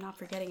hope I'm not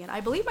forgetting it. I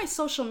believe my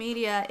social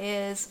media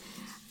is...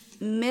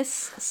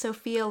 Miss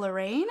Sophia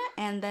Lorraine,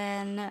 and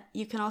then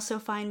you can also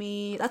find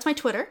me, that's my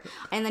Twitter,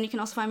 and then you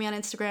can also find me on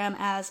Instagram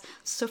as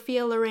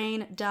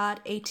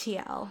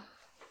sophialorraine.atl.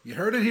 You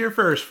heard it here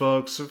first,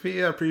 folks.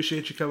 Sophia, I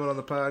appreciate you coming on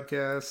the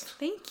podcast.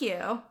 Thank you.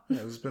 Yeah,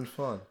 this has been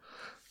fun.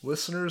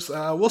 Listeners,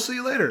 we'll see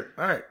you later.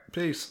 All right,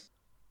 peace.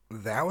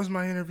 that was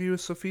my interview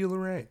with Sophia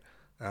Loren.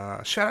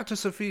 Shout out to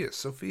Sophia.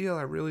 Sophia,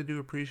 I really do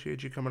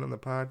appreciate you coming on the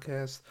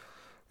podcast.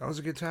 That was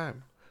a good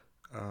time.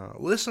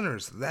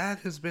 Listeners, that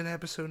has been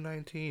episode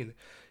 19.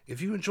 If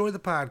you enjoy the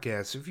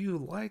podcast, if you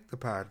like the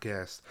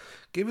podcast,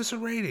 give us a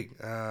rating,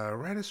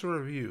 write us a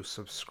review,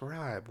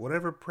 subscribe,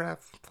 whatever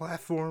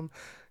platform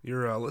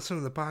you're listening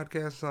to the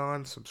podcast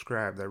on,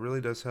 subscribe. That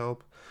really does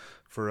help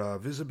for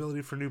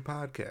visibility for new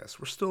podcasts.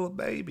 We're still a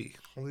baby,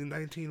 only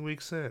 19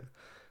 weeks in.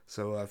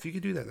 So if you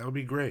could do that, that would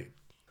be great.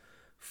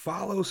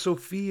 Follow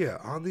Sophia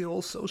on the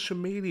old social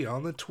media,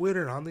 on the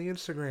Twitter, on the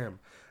Instagram.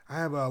 I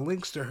have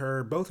links to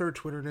her, both her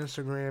Twitter and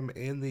Instagram,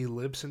 in the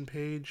Libsyn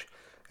page,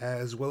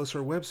 as well as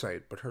her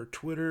website. But her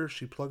Twitter,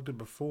 she plugged it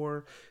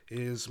before,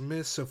 is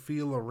Miss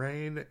Sophia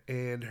Loren,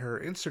 and her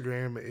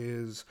Instagram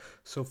is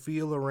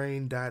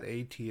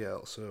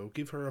sophialorraine.atl. So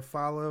give her a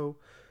follow.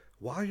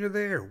 While you're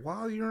there,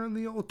 while you're on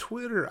the old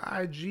Twitter,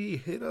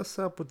 IG, hit us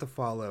up with the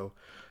follow.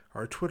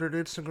 Our Twitter and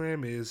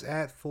Instagram is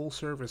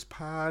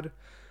 @FullServicePod.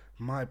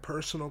 My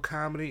personal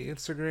comedy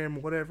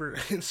Instagram, whatever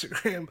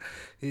Instagram,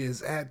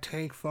 is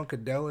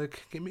 @TankFunkadelic.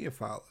 Give me a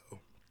follow.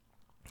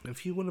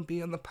 If you want to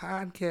be on the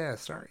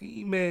podcast, our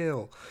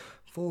email,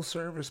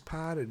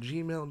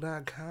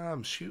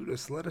 fullservicepod@gmail.com. Shoot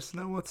us. Let us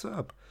know what's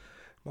up.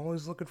 I'm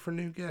always looking for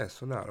new guests.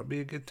 So no, it'll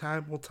be a good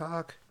time. We'll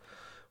talk.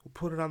 We'll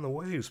put it on the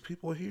waves.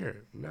 People hear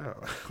it. No.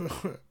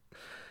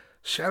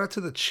 Shout out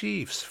to the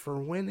Chiefs for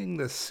winning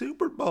the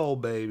Super Bowl,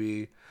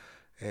 baby.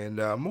 And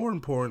more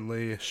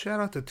importantly, shout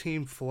out to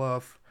Team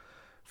Fluff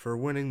for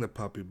winning the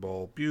Puppy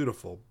Bowl.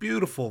 Beautiful,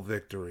 beautiful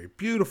victory.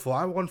 Beautiful.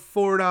 I won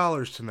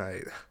 $4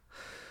 tonight.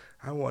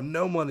 I won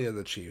no money on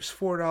the Chiefs.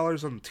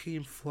 $4 on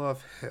Team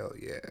Fluff. Hell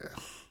yeah.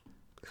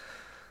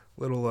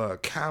 Little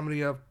comedy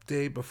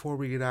update before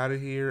we get out of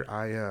here.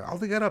 I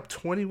only got up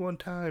 21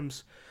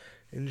 times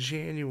in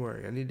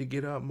January. I need to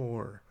get up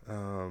more.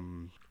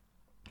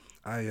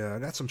 I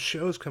got some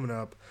shows coming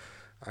up.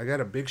 I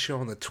got a big show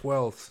on the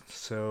 12th,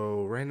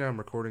 so right now I'm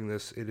recording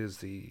this. It is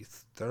the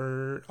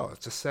 3rd. Oh,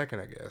 it's the 2nd,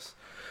 I guess.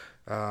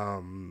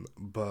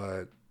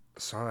 But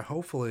so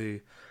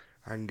hopefully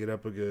I can get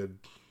up a good,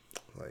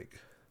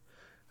 like,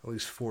 at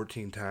least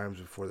 14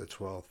 times before the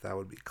 12th. That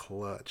would be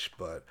clutch,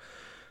 but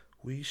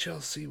we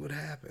shall see what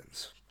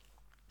happens.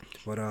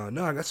 But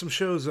no, I got some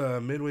shows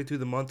midway through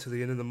the month to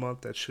the end of the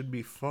month that should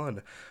be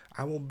fun.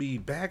 I will be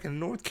back in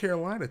North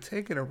Carolina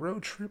taking a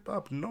road trip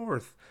up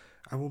north.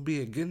 I will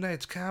be at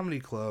Goodnight's Comedy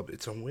Club.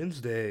 It's on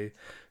Wednesday,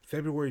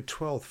 February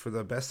 12th, for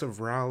the Best of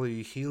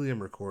Raleigh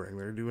Helium recording.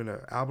 They're doing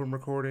an album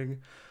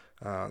recording.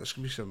 There's going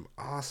to be some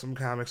awesome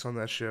comics on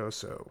that show,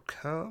 so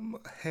come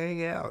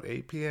hang out.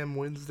 8 p.m.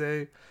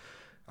 Wednesday.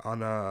 On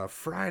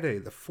Friday,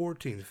 the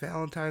 14th,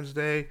 Valentine's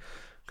Day,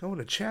 going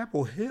to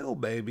Chapel Hill,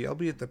 baby. I'll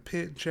be at the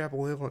Pit in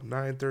Chapel Hill at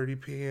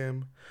 9:30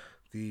 p.m.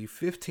 The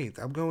 15th,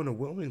 I'm going to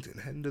Wilmington,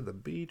 heading to the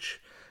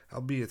beach.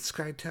 I'll be at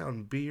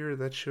Skytown Beer.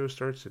 That show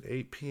starts at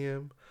 8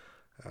 p.m.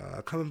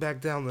 Coming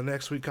back down the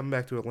next week, coming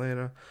back to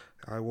Atlanta,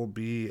 I will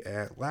be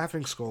at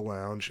Laughing Skull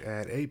Lounge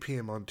at 8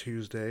 p.m. on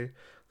Tuesday.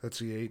 That's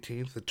the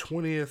 18th. The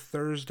 20th,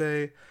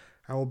 Thursday,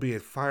 I will be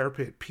at Fire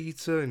Pit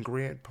Pizza in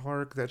Grant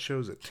Park. That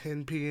show's at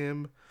 10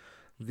 p.m.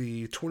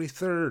 The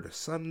 23rd,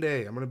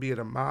 Sunday, I'm going to be at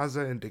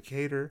Amaza in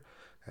Decatur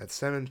at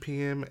 7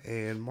 p.m.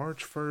 And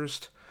March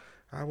 1st,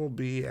 I will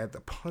be at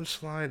the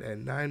Punchline at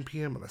 9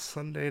 p.m. on a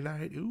Sunday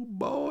night. Ooh,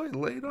 boy,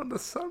 late on the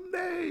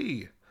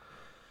Sunday.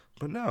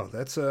 But no,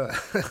 that's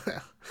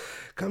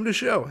come to the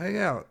show, hang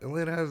out.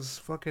 Atlanta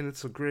has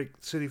it's a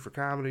great city for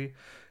comedy.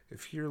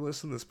 If you're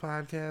listening to this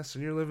podcast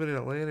and you're living in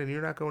Atlanta and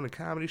you're not going to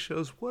comedy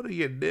shows, what are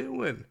you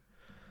doing?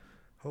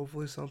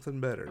 Hopefully something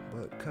better,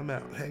 but come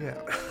out, hang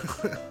out.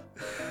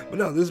 But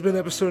no, this has been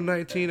episode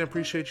 19. I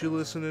appreciate you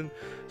listening.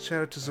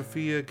 Shout out to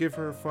Sophia. Give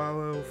her a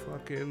follow.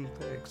 Fucking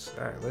thanks.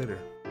 All right, later.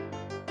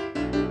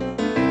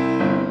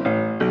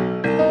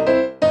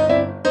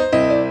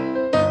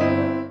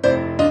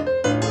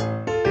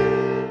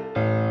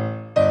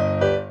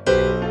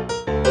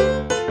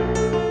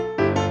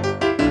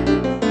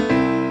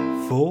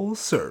 Full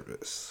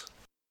service.